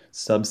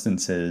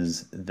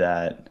substances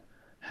that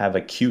have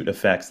acute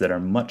effects that are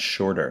much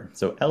shorter.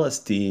 So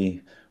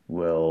LSD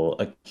will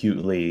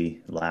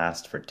acutely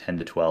last for 10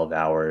 to 12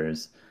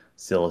 hours.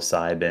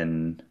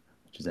 Psilocybin,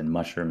 which is in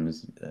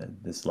mushrooms,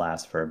 this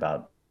lasts for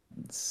about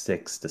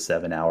 6 to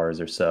 7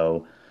 hours or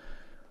so.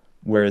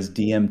 Whereas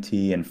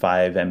DMT and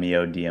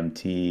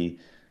 5-MeO-DMT,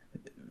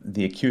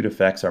 the acute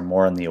effects are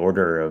more on the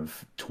order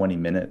of 20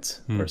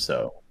 minutes or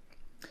so.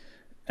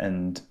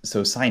 And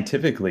so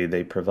scientifically,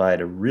 they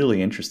provide a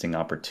really interesting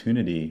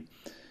opportunity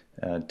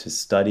to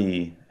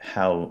study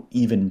how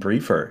even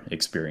briefer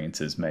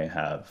experiences may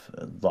have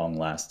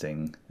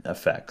long-lasting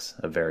effects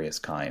of various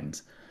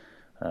kinds.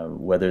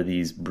 Whether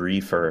these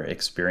briefer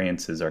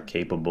experiences are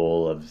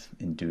capable of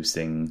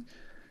inducing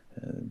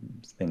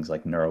things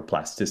like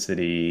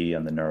neuroplasticity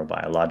on the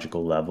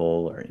neurobiological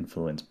level, or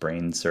influence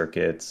brain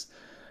circuits,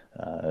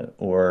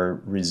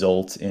 or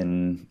result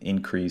in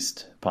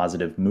increased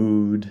positive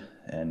mood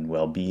and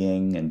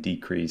well-being and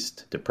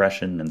decreased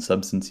depression and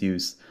substance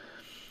use.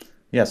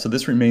 Yeah, so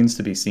this remains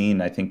to be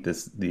seen. I think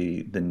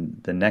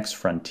the next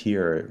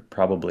frontier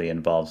probably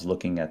involves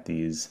looking at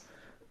these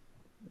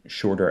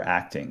shorter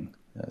acting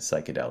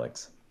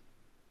psychedelics.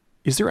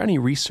 Is there any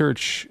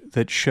research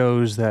that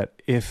shows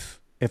that if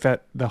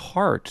at the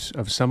heart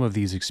of some of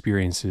these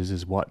experiences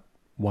is what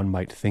one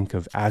might think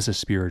of as a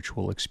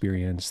spiritual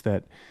experience,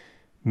 that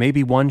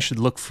maybe one should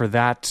look for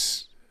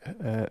that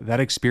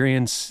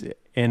experience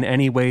in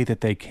any way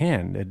that they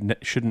can?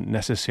 It shouldn't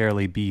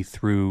necessarily be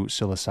through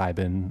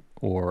psilocybin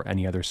or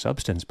any other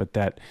substance, but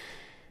that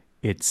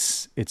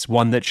it's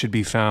one that should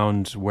be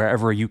found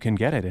wherever you can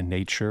get it, in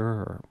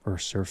nature or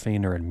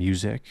surfing or in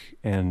music,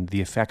 and the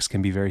effects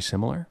can be very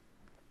similar.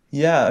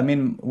 Yeah, I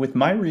mean, with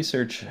my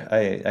research,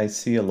 I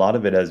see a lot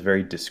of it as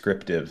very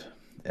descriptive.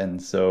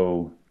 And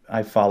so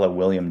I follow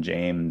William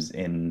James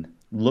in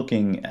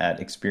looking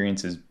at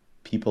experiences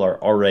people are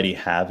already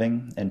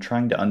having and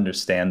trying to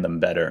understand them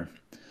better.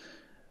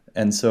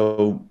 And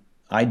so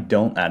I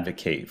don't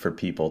advocate for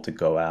people to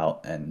go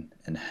out and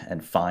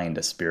find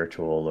a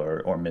spiritual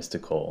or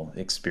mystical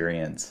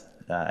experience.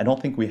 I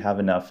don't think we have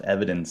enough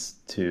evidence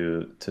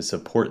to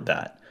support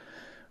that.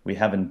 We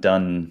haven't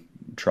done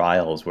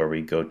trials where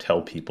we go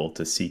tell people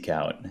to seek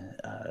out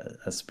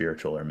a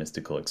spiritual or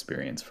mystical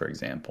experience, for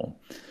example.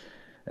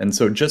 And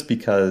so just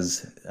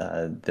because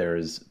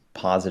there's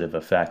positive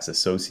effects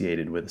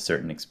associated with a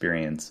certain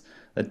experience,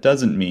 that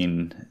doesn't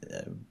mean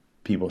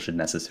people should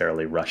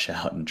necessarily rush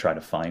out and try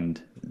to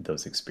find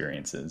those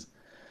experiences.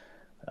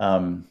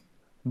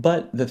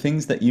 But the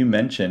things that you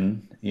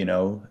mention,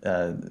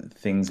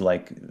 things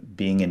like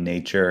being in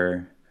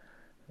nature,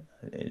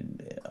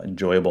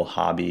 enjoyable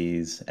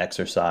hobbies,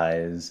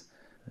 exercise,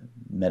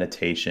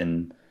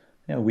 meditation,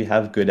 we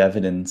have good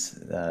evidence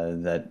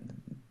that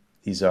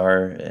these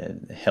are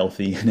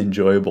healthy and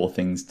enjoyable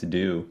things to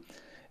do.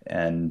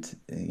 And,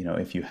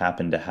 if you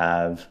happen to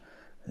have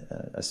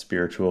a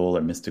spiritual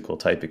or mystical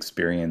type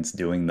experience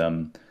doing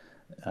them,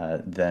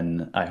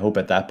 then I hope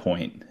at that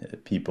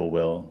point people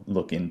will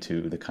look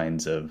into the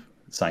kinds of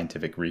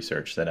scientific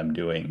research that I'm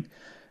doing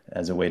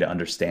as a way to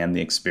understand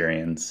the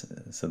experience,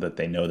 so that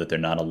they know that they're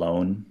not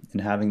alone in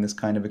having this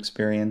kind of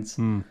experience,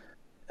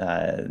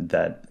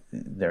 that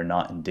they're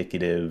not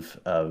indicative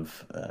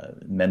of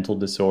mental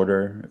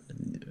disorder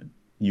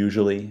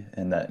usually,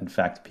 and that in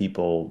fact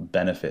people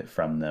benefit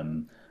from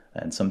them,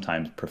 and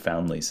sometimes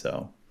profoundly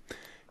so.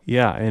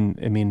 Yeah, and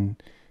I mean,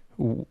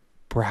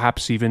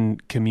 perhaps even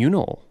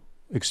communal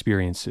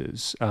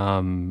experiences,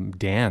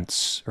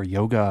 dance or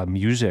yoga,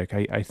 music.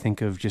 I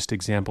think of just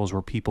examples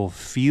where people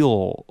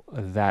feel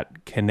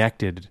that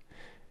connectedness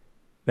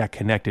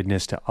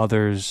to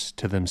others,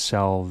 to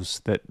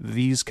themselves, that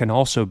these can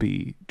also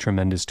be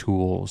tremendous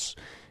tools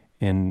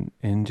in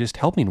just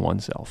helping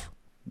oneself.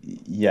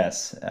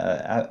 Yes,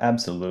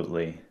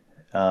 absolutely.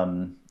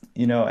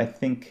 I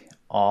think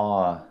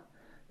awe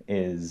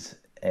is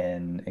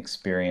an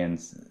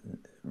experience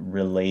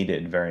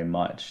related very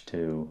much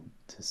to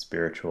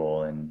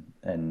spiritual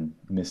and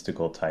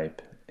mystical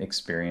type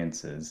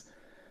experiences.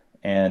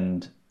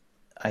 And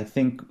I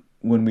think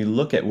when we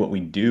look at what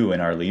we do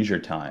in our leisure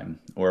time,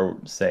 or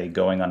say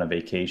going on a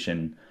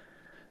vacation,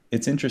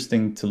 it's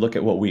interesting to look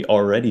at what we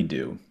already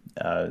do.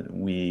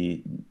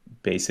 We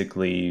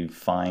basically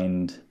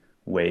find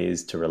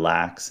ways to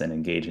relax and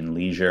engage in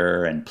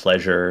leisure and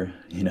pleasure,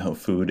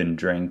 food and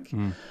drink.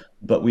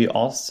 But we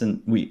also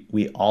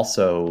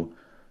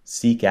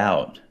seek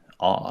out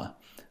awe.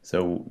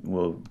 So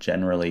we'll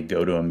generally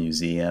go to a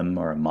museum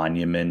or a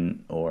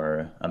monument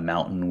or a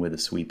mountain with a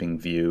sweeping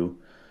view.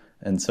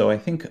 And so I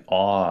think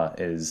awe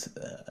is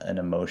an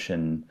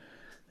emotion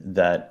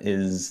that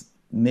is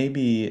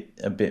maybe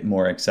a bit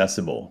more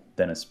accessible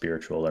than a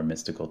spiritual or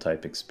mystical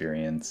type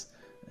experience.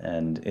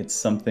 And it's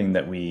something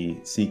that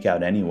we seek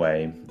out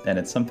anyway, and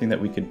it's something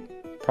that we could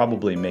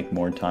probably make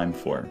more time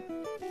for.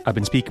 I've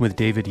been speaking with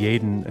David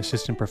Yaden,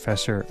 assistant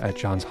professor at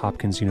Johns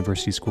Hopkins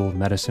University School of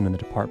Medicine in the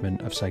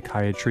Department of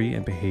Psychiatry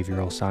and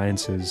Behavioral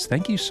Sciences.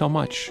 Thank you so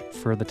much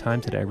for the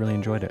time today. I really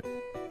enjoyed it.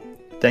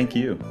 Thank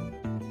you.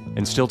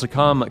 And still to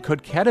come,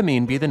 could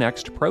ketamine be the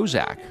next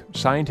Prozac?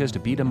 Scientist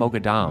Bita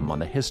Moghadam on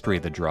the history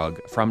of the drug,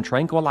 from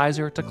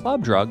tranquilizer to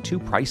club drug to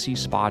pricey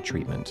spa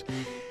treatment.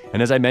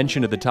 And as I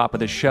mentioned at the top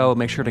of the show,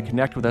 make sure to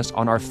connect with us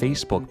on our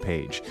Facebook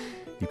page.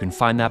 You can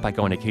find that by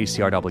going to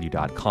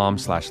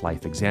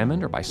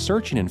kcrw.com/lifeexamined or by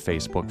searching in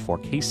Facebook for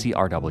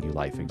KCRW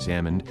Life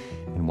Examined.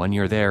 And when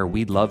you're there,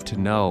 we'd love to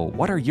know,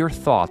 what are your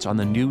thoughts on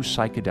the new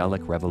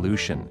psychedelic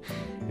revolution?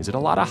 Is it a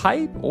lot of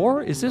hype,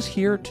 or is this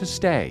here to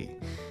stay?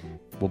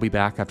 We'll be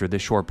back after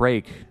this short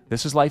break.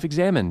 This is Life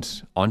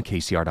Examined on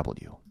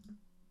KCRW.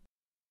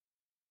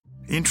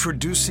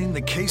 Introducing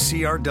the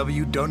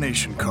KCRW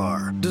donation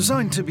car,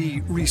 designed to be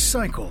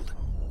recycled.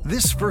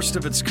 This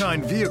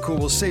first-of-its-kind vehicle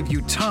will save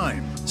you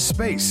time,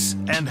 space,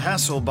 and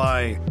hassle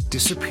by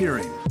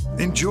disappearing.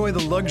 Enjoy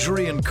the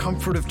luxury and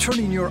comfort of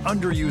turning your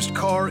underused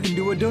car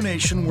into a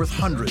donation worth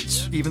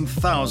hundreds, even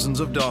thousands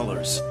of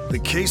dollars. The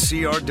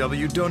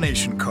KCRW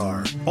donation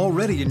car,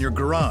 already in your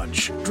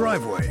garage,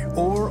 driveway,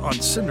 or on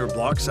cinder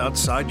blocks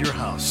outside your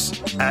house.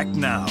 Act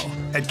now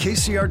at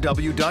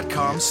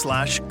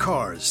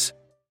kcrw.com/cars.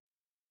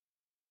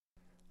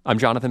 I'm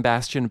Jonathan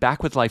Bastian,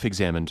 back with Life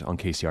Examined on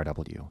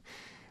KCRW.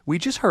 We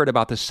just heard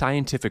about the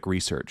scientific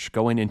research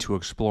going into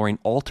exploring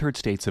altered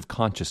states of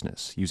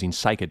consciousness using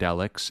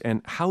psychedelics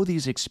and how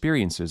these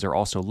experiences are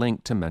also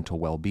linked to mental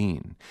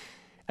well-being.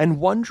 And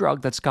one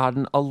drug that's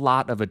gotten a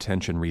lot of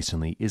attention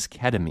recently is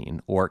ketamine,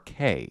 or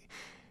K.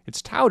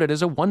 It's touted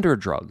as a wonder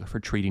drug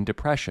for treating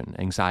depression,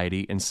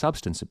 anxiety, and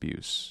substance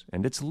abuse,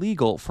 and it's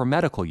legal for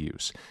medical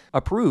use,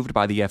 approved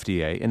by the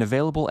FDA and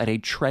available at a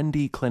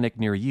trendy clinic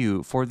near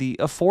you for the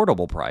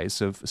affordable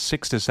price of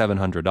 $600 to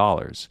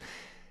 $700.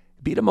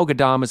 Bita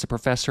Moghadam is a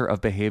professor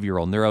of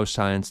behavioral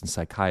neuroscience and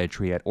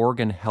psychiatry at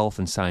Oregon Health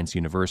and Science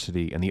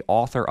University and the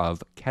author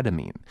of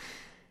Ketamine.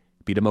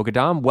 Bita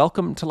Moghadam,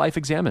 welcome to Life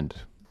Examined.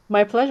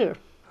 My pleasure.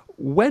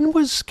 When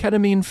was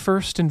ketamine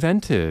first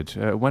invented?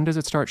 When does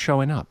it start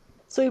showing up?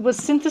 So it was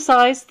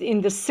synthesized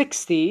in the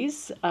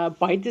 60s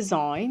by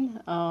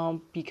design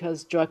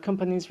because drug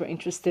companies were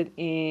interested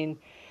in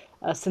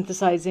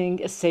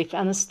synthesizing a safe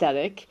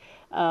anesthetic.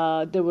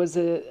 There was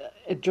a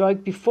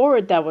drug before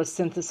it that was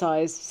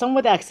synthesized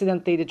somewhat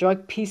accidentally, the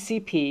drug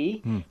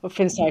PCP, or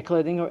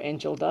phencyclidine or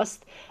angel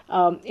dust.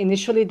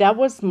 Initially, that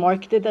was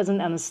marketed as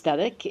an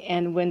anesthetic,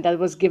 and when that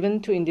was given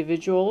to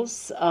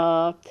individuals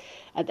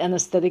at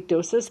anesthetic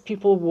doses,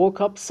 people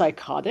woke up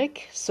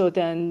psychotic. So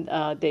then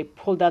they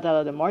pulled that out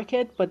of the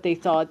market, but they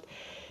thought,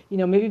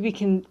 maybe we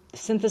can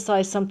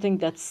synthesize something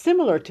that's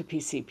similar to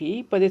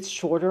PCP, but it's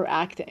shorter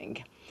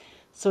acting.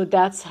 So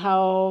that's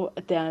how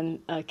then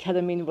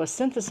ketamine was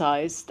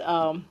synthesized,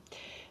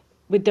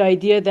 with the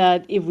idea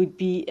that it would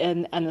be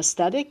an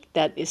anesthetic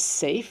that is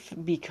safe,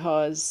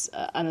 because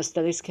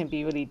anesthetics can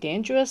be really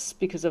dangerous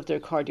because of their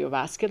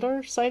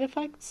cardiovascular side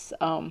effects.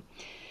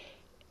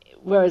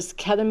 Whereas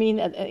ketamine,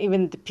 and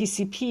even the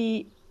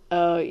PCP,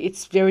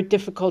 it's very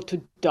difficult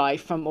to die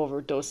from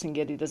overdosing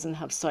it. It doesn't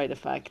have side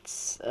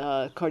effects,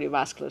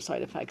 cardiovascular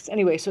side effects.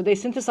 Anyway, so they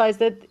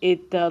synthesized it.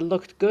 It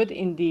looked good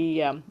in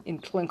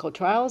clinical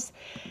trials,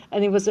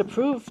 and it was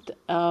approved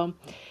and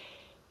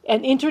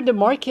entered the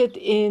market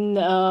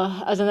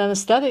as an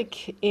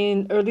anesthetic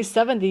in early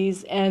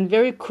 70s, and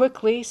very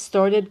quickly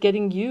started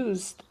getting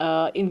used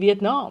in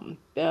Vietnam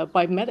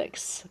by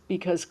medics,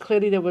 because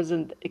clearly there was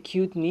an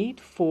acute need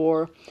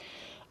for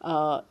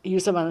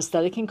use of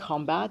anesthetic in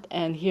combat.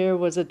 And here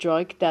was a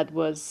drug that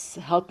was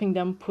helping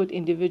them put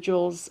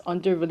individuals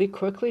under really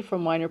quickly for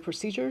minor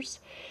procedures.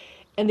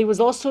 And it was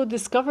also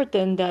discovered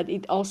then that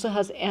it also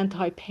has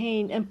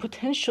anti-pain and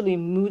potentially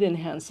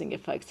mood-enhancing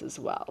effects as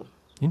well.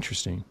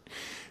 Interesting.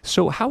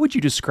 So how would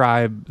you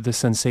describe the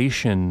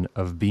sensation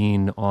of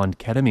being on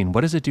ketamine?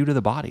 What does it do to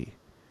the body?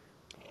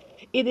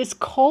 It is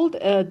called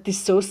a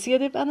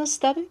dissociative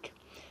anesthetic.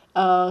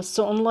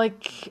 So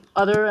unlike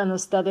other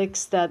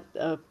anesthetics that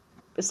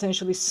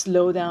essentially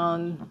slow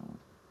down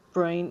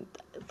brain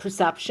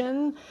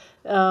perception,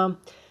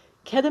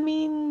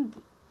 ketamine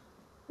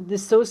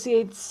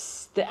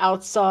dissociates the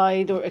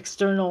outside or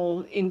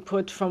external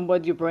input from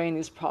what your brain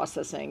is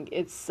processing.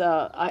 It's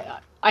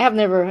I have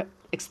never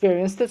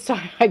experienced it, so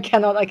I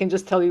can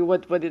just tell you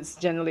what it's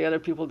generally other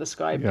people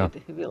describe Yeah.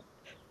 it.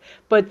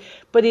 But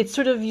it's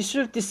sort of, you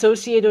sort of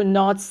dissociate or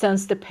not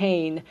sense the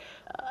pain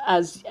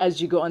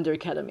as you go under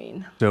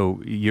ketamine.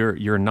 So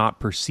you're not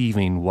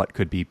perceiving what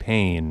could be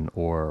pain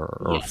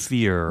or Yes.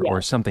 fear or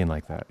Yes. something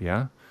like that,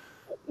 yeah?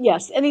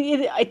 Yes, and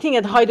I think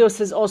at high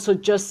doses also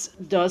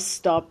just does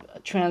stop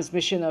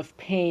transmission of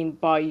pain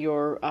by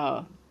your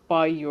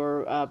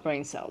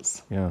brain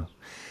cells. Yeah.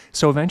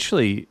 So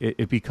eventually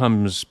it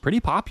becomes pretty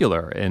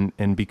popular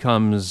and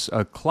becomes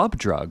a club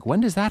drug.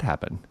 When does that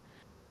happen?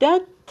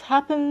 That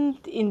happened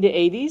in the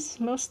 80s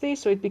mostly,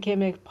 so it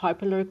became a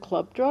popular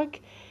club drug,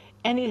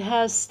 and it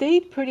has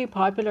stayed pretty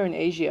popular in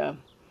Asia,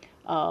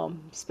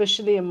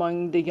 especially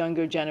among the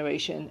younger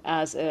generation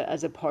as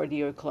a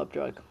party or club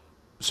drug.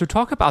 So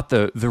talk about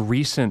the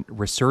recent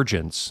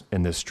resurgence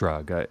in this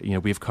drug.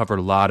 We've covered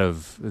a lot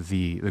of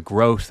the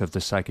growth of the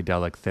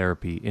psychedelic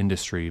therapy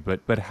industry,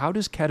 but how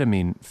does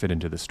ketamine fit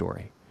into the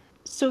story?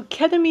 So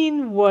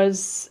ketamine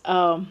was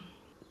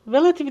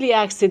relatively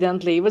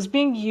accidentally, it was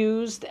being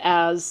used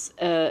as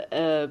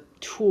a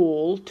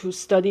tool to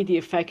study the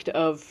effect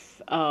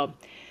of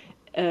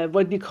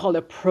what we call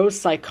a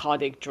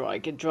pro-psychotic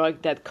drug, a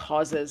drug that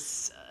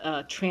causes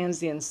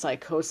transient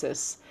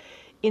psychosis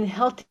in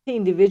healthy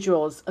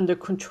individuals under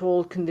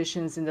controlled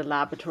conditions in the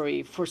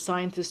laboratory, for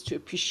scientists to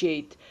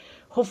appreciate,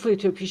 hopefully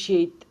to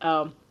appreciate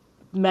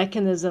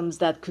mechanisms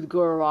that could go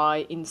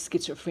awry in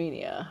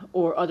schizophrenia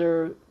or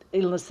other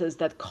illnesses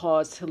that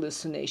cause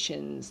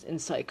hallucinations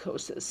and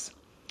psychosis.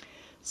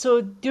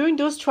 So during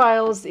those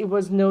trials, it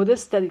was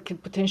noticed that it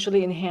could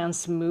potentially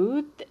enhance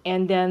mood,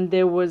 and then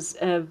there was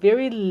a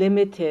very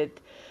limited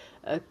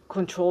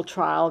control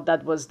trial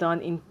that was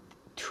done in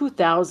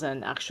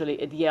 2000, actually,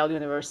 at Yale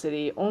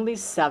University. Only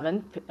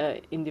 7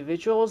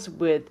 individuals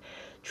with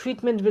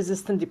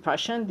treatment-resistant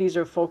depression. These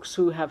are folks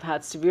who have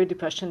had severe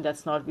depression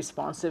that's not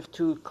responsive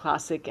to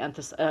classic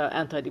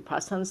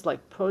antidepressants like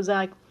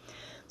Prozac.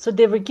 So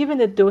they were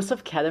given a dose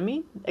of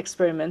ketamine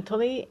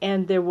experimentally,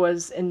 and there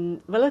was a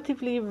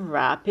relatively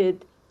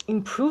rapid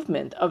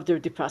improvement of their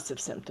depressive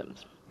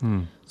symptoms.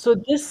 So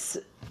this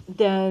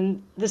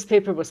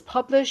paper was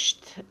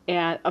published,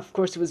 and of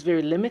course it was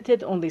very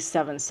limited. Only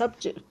 7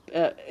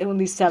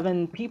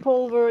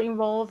 people were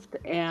involved,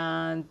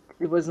 and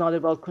it was not a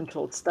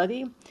well-controlled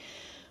study.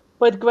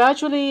 But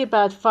gradually,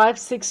 about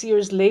 5-6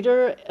 years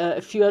later,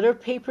 a few other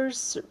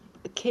papers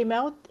came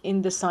out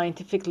in the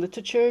scientific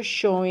literature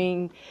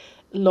showing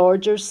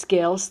larger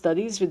scale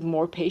studies with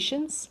more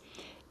patients,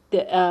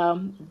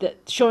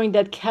 showing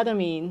that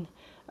ketamine,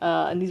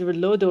 and these were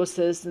low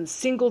doses, and a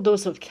single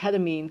dose of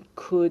ketamine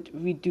could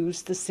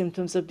reduce the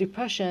symptoms of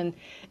depression,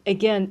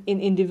 again, in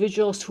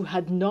individuals who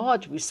had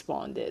not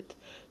responded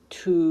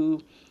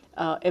to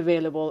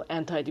available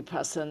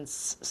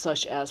antidepressants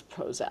such as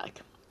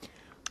Prozac.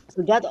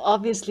 So that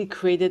obviously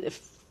created a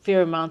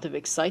fair amount of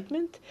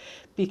excitement,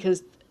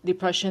 because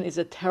depression is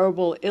a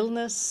terrible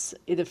illness.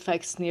 It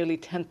affects nearly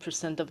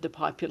 10% of the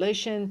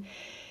population.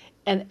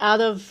 And out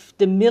of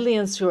the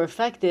millions who are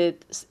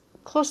affected,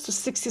 close to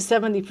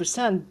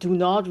 60-70% do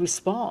not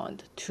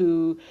respond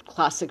to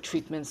classic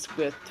treatments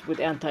with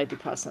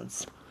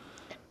antidepressants.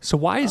 So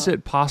why is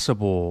it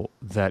possible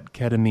that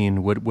ketamine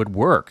would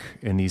work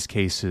in these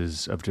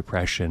cases of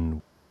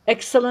depression?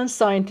 Excellent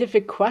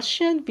scientific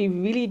question. We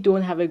really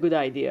don't have a good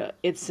idea.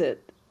 It's an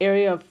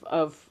area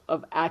of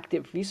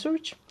active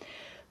research.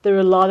 There are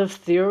a lot of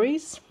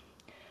theories,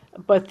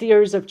 but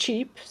theories are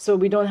cheap, so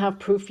we don't have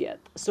proof yet.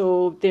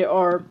 So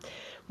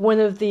one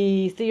of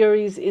the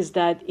theories is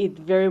that it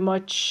very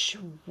much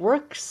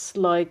works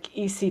like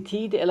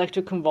ECT, the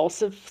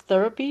electroconvulsive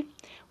therapy,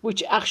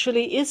 which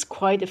actually is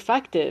quite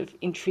effective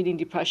in treating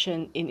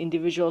depression in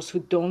individuals who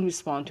don't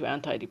respond to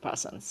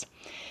antidepressants.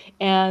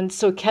 And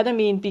so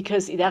ketamine,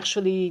 because it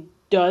actually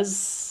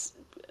does,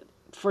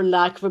 for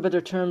lack of a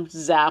better term,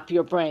 zap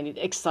your brain. It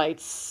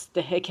excites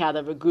the heck out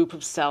of a group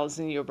of cells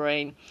in your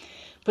brain.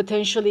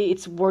 Potentially,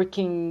 it's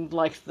working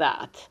like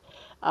that.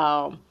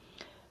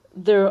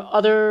 There are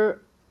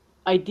other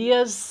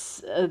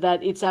ideas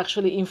that it's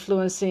actually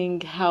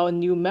influencing how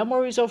new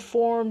memories are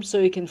formed, so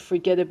you can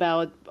forget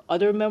about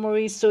other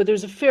memories. So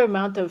there's a fair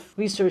amount of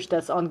research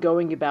that's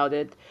ongoing about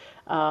it,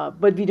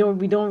 but we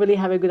don't really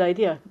have a good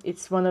idea.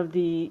 It's one of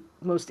the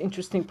most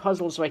interesting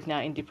puzzles right now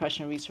in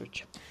depression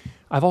research.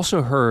 I've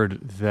also heard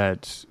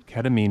that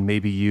ketamine may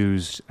be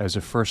used as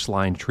a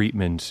first-line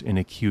treatment in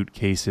acute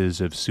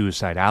cases of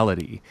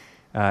suicidality.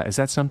 Is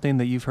that something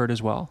that you've heard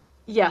as well?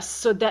 Yes,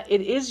 so that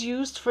it is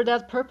used for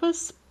that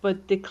purpose,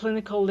 but the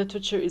clinical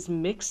literature is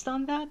mixed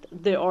on that.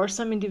 There are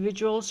some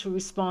individuals who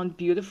respond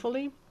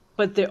beautifully,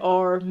 but there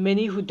are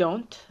many who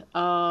don't,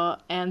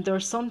 and there are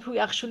some who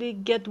actually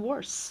get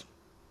worse.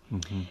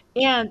 Mm-hmm.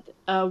 And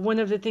one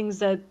of the things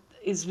that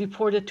is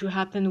reported to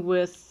happen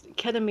with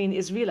ketamine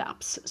is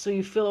relapse. So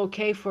you feel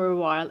okay for a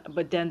while,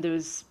 but then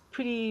there's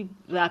pretty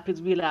rapid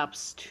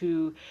relapse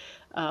to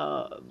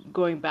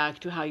going back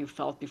to how you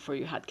felt before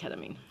you had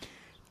ketamine.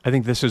 I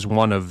think this is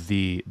one of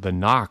the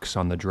knocks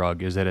on the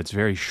drug is that it's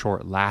very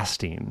short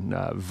lasting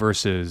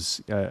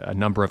versus a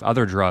number of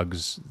other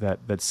drugs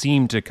that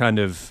seem to kind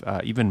of,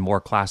 even more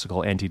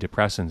classical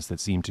antidepressants that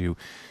seem to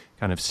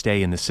kind of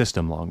stay in the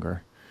system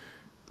longer.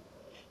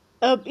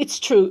 It's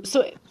true.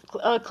 So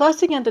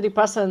classic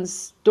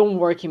antidepressants don't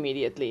work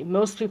immediately.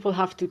 Most people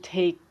have to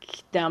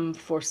take them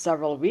for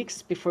several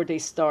weeks before they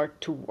start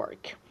to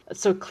work.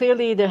 So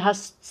clearly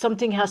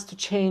something has to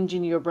change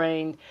in your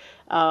brain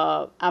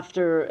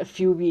after a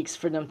few weeks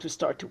for them to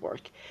start to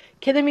work.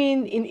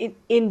 Ketamine,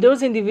 in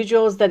those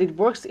individuals that it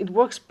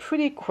works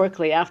pretty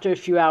quickly after a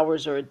few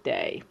hours or a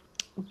day.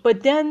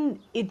 But then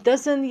it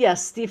doesn't,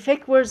 yes, the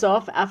effect wears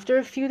off after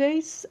a few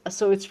days.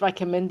 So it's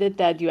recommended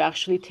that you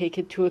actually take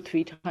it 2 or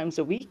 3 times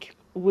a week,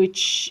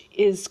 which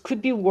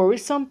could be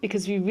worrisome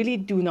because we really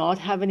do not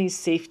have any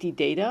safety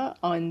data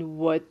on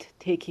what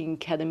taking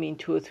ketamine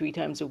 2 or 3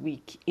 times a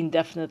week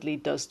indefinitely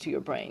does to your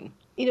brain.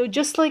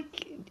 Just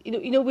like,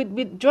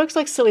 with drugs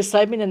like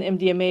psilocybin and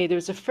MDMA,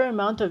 there's a fair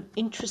amount of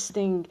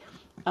interesting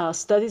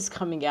studies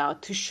coming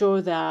out to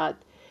show that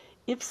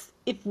if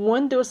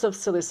one dose of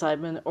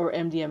psilocybin or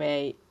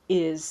MDMA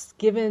is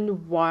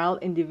given while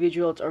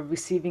individuals are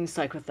receiving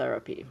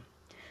psychotherapy,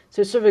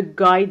 so it's sort of a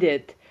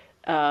guided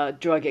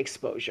drug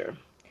exposure,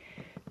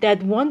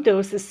 that one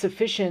dose is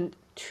sufficient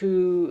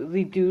to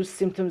reduce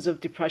symptoms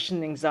of depression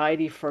and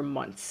anxiety for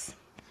months.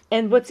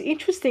 And what's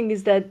interesting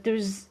is that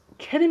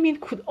ketamine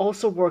could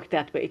also work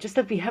that way, just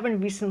that we haven't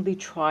recently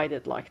tried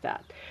it like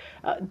that.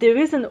 There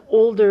is an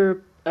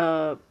older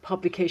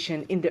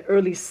publication in the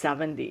early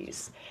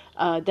 70s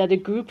that a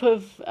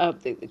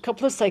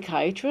couple of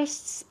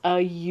psychiatrists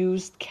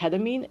used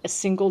ketamine, a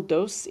single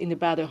dose, in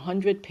about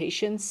 100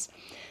 patients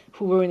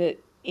who were in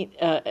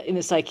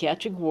a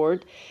psychiatric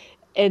ward.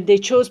 And they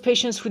chose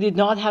patients who did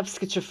not have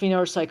schizophrenia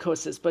or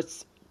psychosis,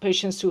 but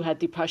patients who had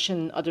depression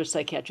and other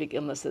psychiatric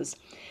illnesses.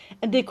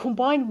 And they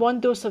combined one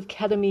dose of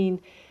ketamine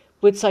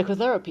with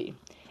psychotherapy.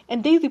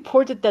 And they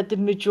reported that the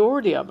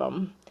majority of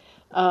them,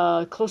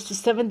 close to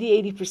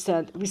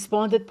 70-80%,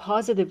 responded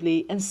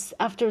positively. And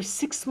after a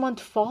 6-month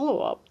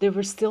follow-up, they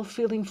were still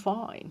feeling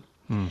fine.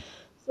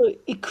 So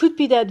it could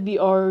be that we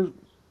are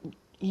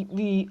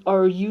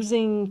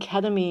using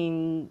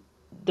ketamine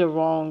the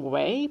wrong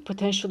way.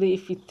 Potentially,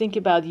 if you think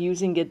about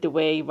using it the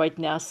way right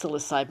now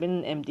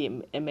psilocybin and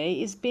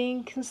MDMA is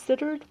being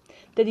considered,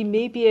 that it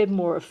may be a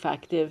more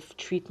effective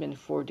treatment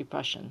for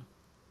depression.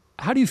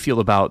 How do you feel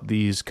about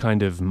these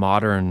kind of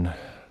modern,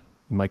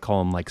 you might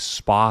call them like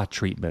spa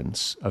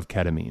treatments of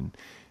ketamine?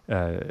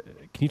 Can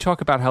you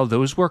talk about how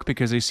those work?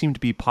 Because they seem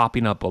to be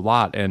popping up a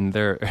lot, and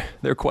they're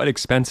quite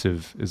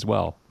expensive as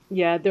well.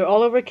 Yeah, they're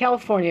all over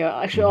California,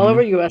 actually all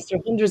over US. There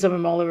are hundreds of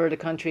them all over the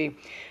country.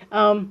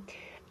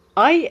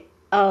 I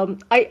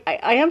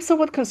am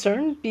somewhat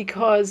concerned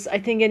because I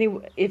think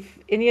if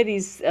any of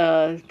these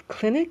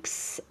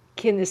clinics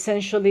can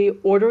essentially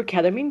order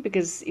ketamine,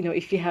 because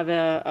if you have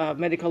a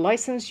medical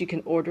license, you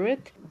can order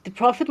it. The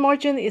profit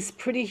margin is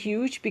pretty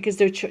huge because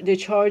they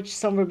charge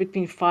somewhere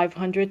between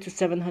 $500 to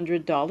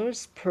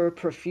 $700 per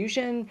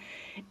perfusion,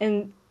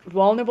 and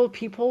vulnerable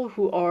people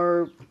who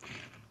are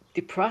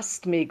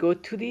depressed may go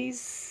to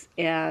these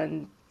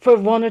and for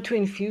 1 or 2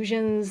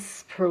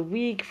 infusions per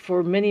week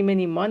for many,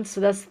 many months. So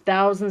that's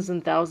thousands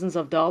and thousands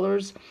of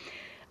dollars.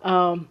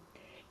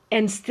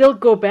 And still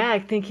go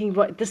back thinking,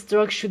 this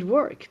drug should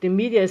work. The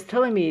media is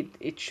telling me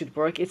it should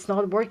work. It's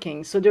not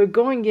working. So they're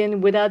going in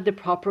without the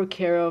proper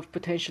care of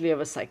potentially of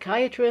a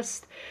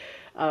psychiatrist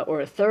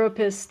or a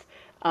therapist,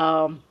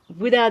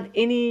 without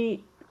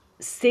any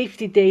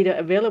safety data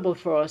available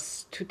for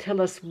us to tell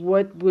us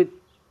what would,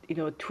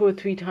 2 or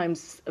 3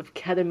 times of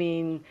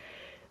ketamine,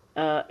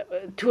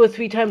 2 or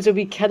 3 times a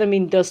week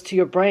ketamine does to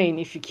your brain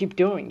if you keep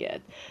doing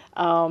it.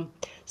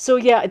 So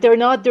yeah, they're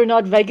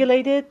not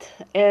regulated,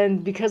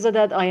 and because of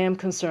that, I am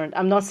concerned.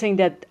 I'm not saying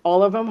that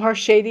all of them are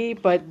shady,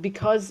 but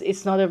because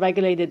it's not a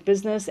regulated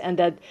business, and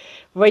that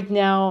right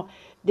now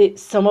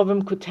some of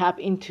them could tap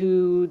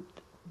into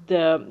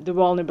the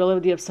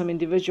vulnerability of some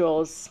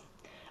individuals,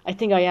 I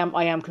think I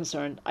am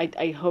concerned.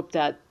 I hope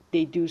that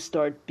they do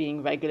start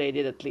being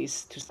regulated, at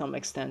least to some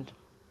extent.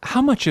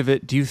 How much of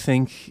it do you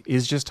think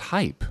is just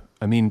hype?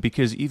 I mean,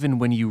 because even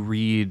when you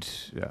read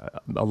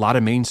a lot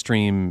of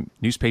mainstream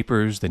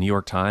newspapers, the New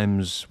York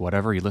Times,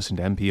 whatever, you listen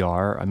to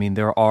NPR, I mean,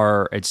 there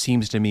are, it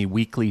seems to me,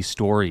 weekly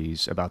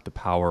stories about the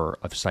power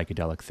of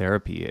psychedelic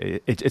therapy.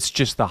 It's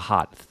just the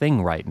hot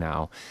thing right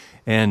now.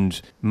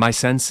 And my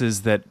sense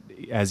is that,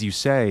 as you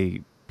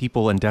say,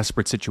 people in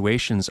desperate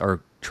situations are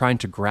trying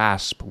to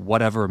grasp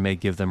whatever may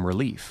give them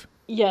relief.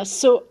 Yes,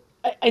 so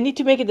I need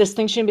to make a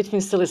distinction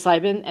between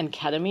psilocybin and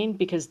ketamine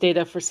because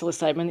data for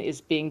psilocybin is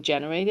being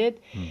generated.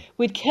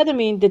 With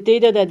ketamine, the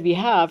data that we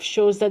have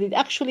shows that it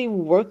actually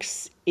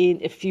works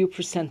in a few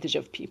percentage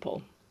of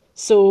people.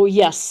 So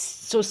yes,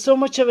 so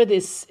much of it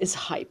is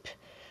hype.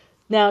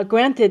 Now,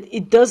 granted,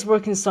 it does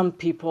work in some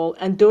people,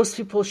 and those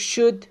people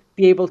should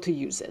be able to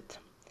use it.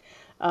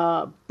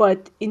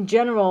 But in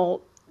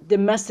general, the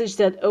message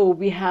that, oh,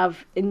 we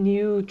have a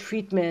new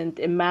treatment,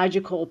 a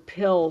magical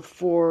pill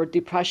for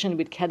depression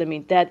with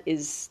ketamine, that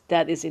is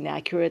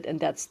inaccurate, and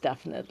that's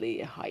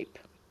definitely a hype.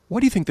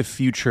 What do you think the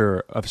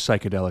future of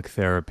psychedelic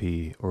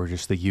therapy, or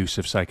just the use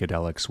of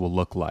psychedelics, will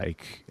look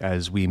like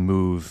as we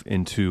move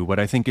into what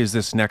I think is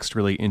this next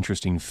really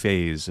interesting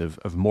phase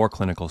of more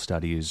clinical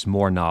studies,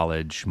 more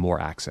knowledge, more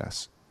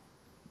access?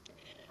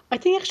 I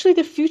think actually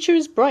the future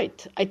is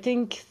bright. I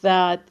think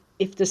that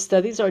if the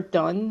studies are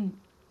done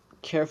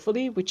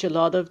carefully, which a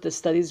lot of the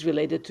studies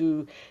related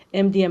to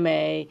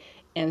MDMA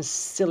and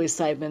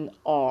psilocybin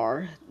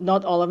are,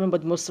 not all of them,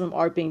 but most of them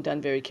are being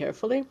done very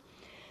carefully.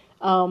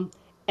 And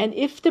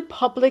if the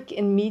public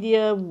and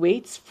media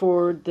waits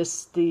for the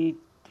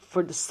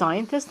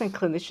scientists and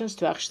clinicians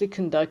to actually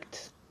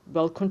conduct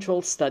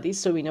well-controlled studies,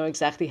 so we know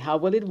exactly how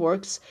well it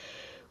works,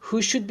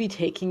 who should be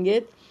taking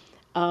it,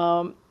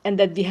 and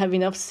that we have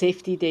enough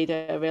safety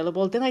data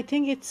available, then I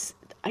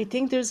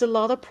think there's a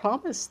lot of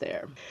promise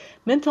there.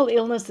 Mental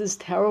illness is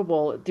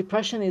terrible,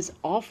 depression is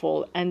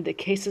awful, and the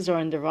cases are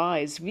on the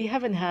rise. We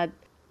haven't had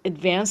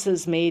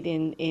advances made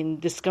in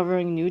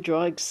discovering new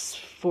drugs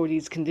for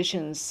these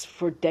conditions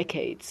for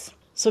decades.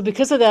 So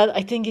because of that,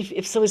 I think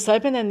if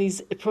psilocybin and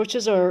these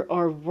approaches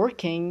are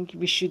working,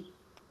 we should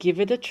give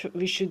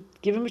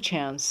them a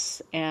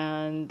chance,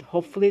 and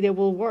hopefully they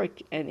will work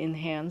and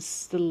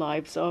enhance the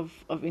lives of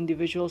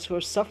individuals who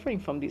are suffering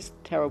from these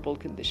terrible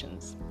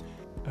conditions.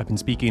 I've been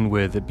speaking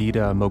with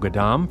Bida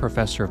Moghadam,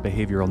 professor of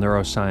behavioral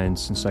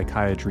neuroscience and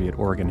psychiatry at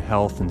Oregon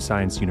Health and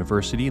Science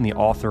University and the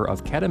author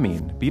of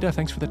Ketamine. Bida,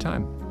 thanks for the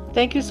time.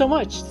 Thank you so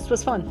much. This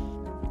was fun.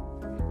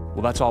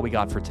 Well, that's all we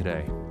got for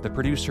today. The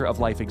producer of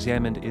Life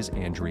Examined is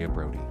Andrea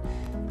Brody.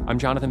 I'm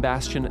Jonathan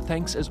Bastian.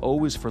 Thanks as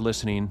always for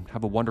listening.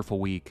 Have a wonderful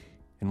week,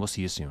 and we'll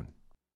see you soon.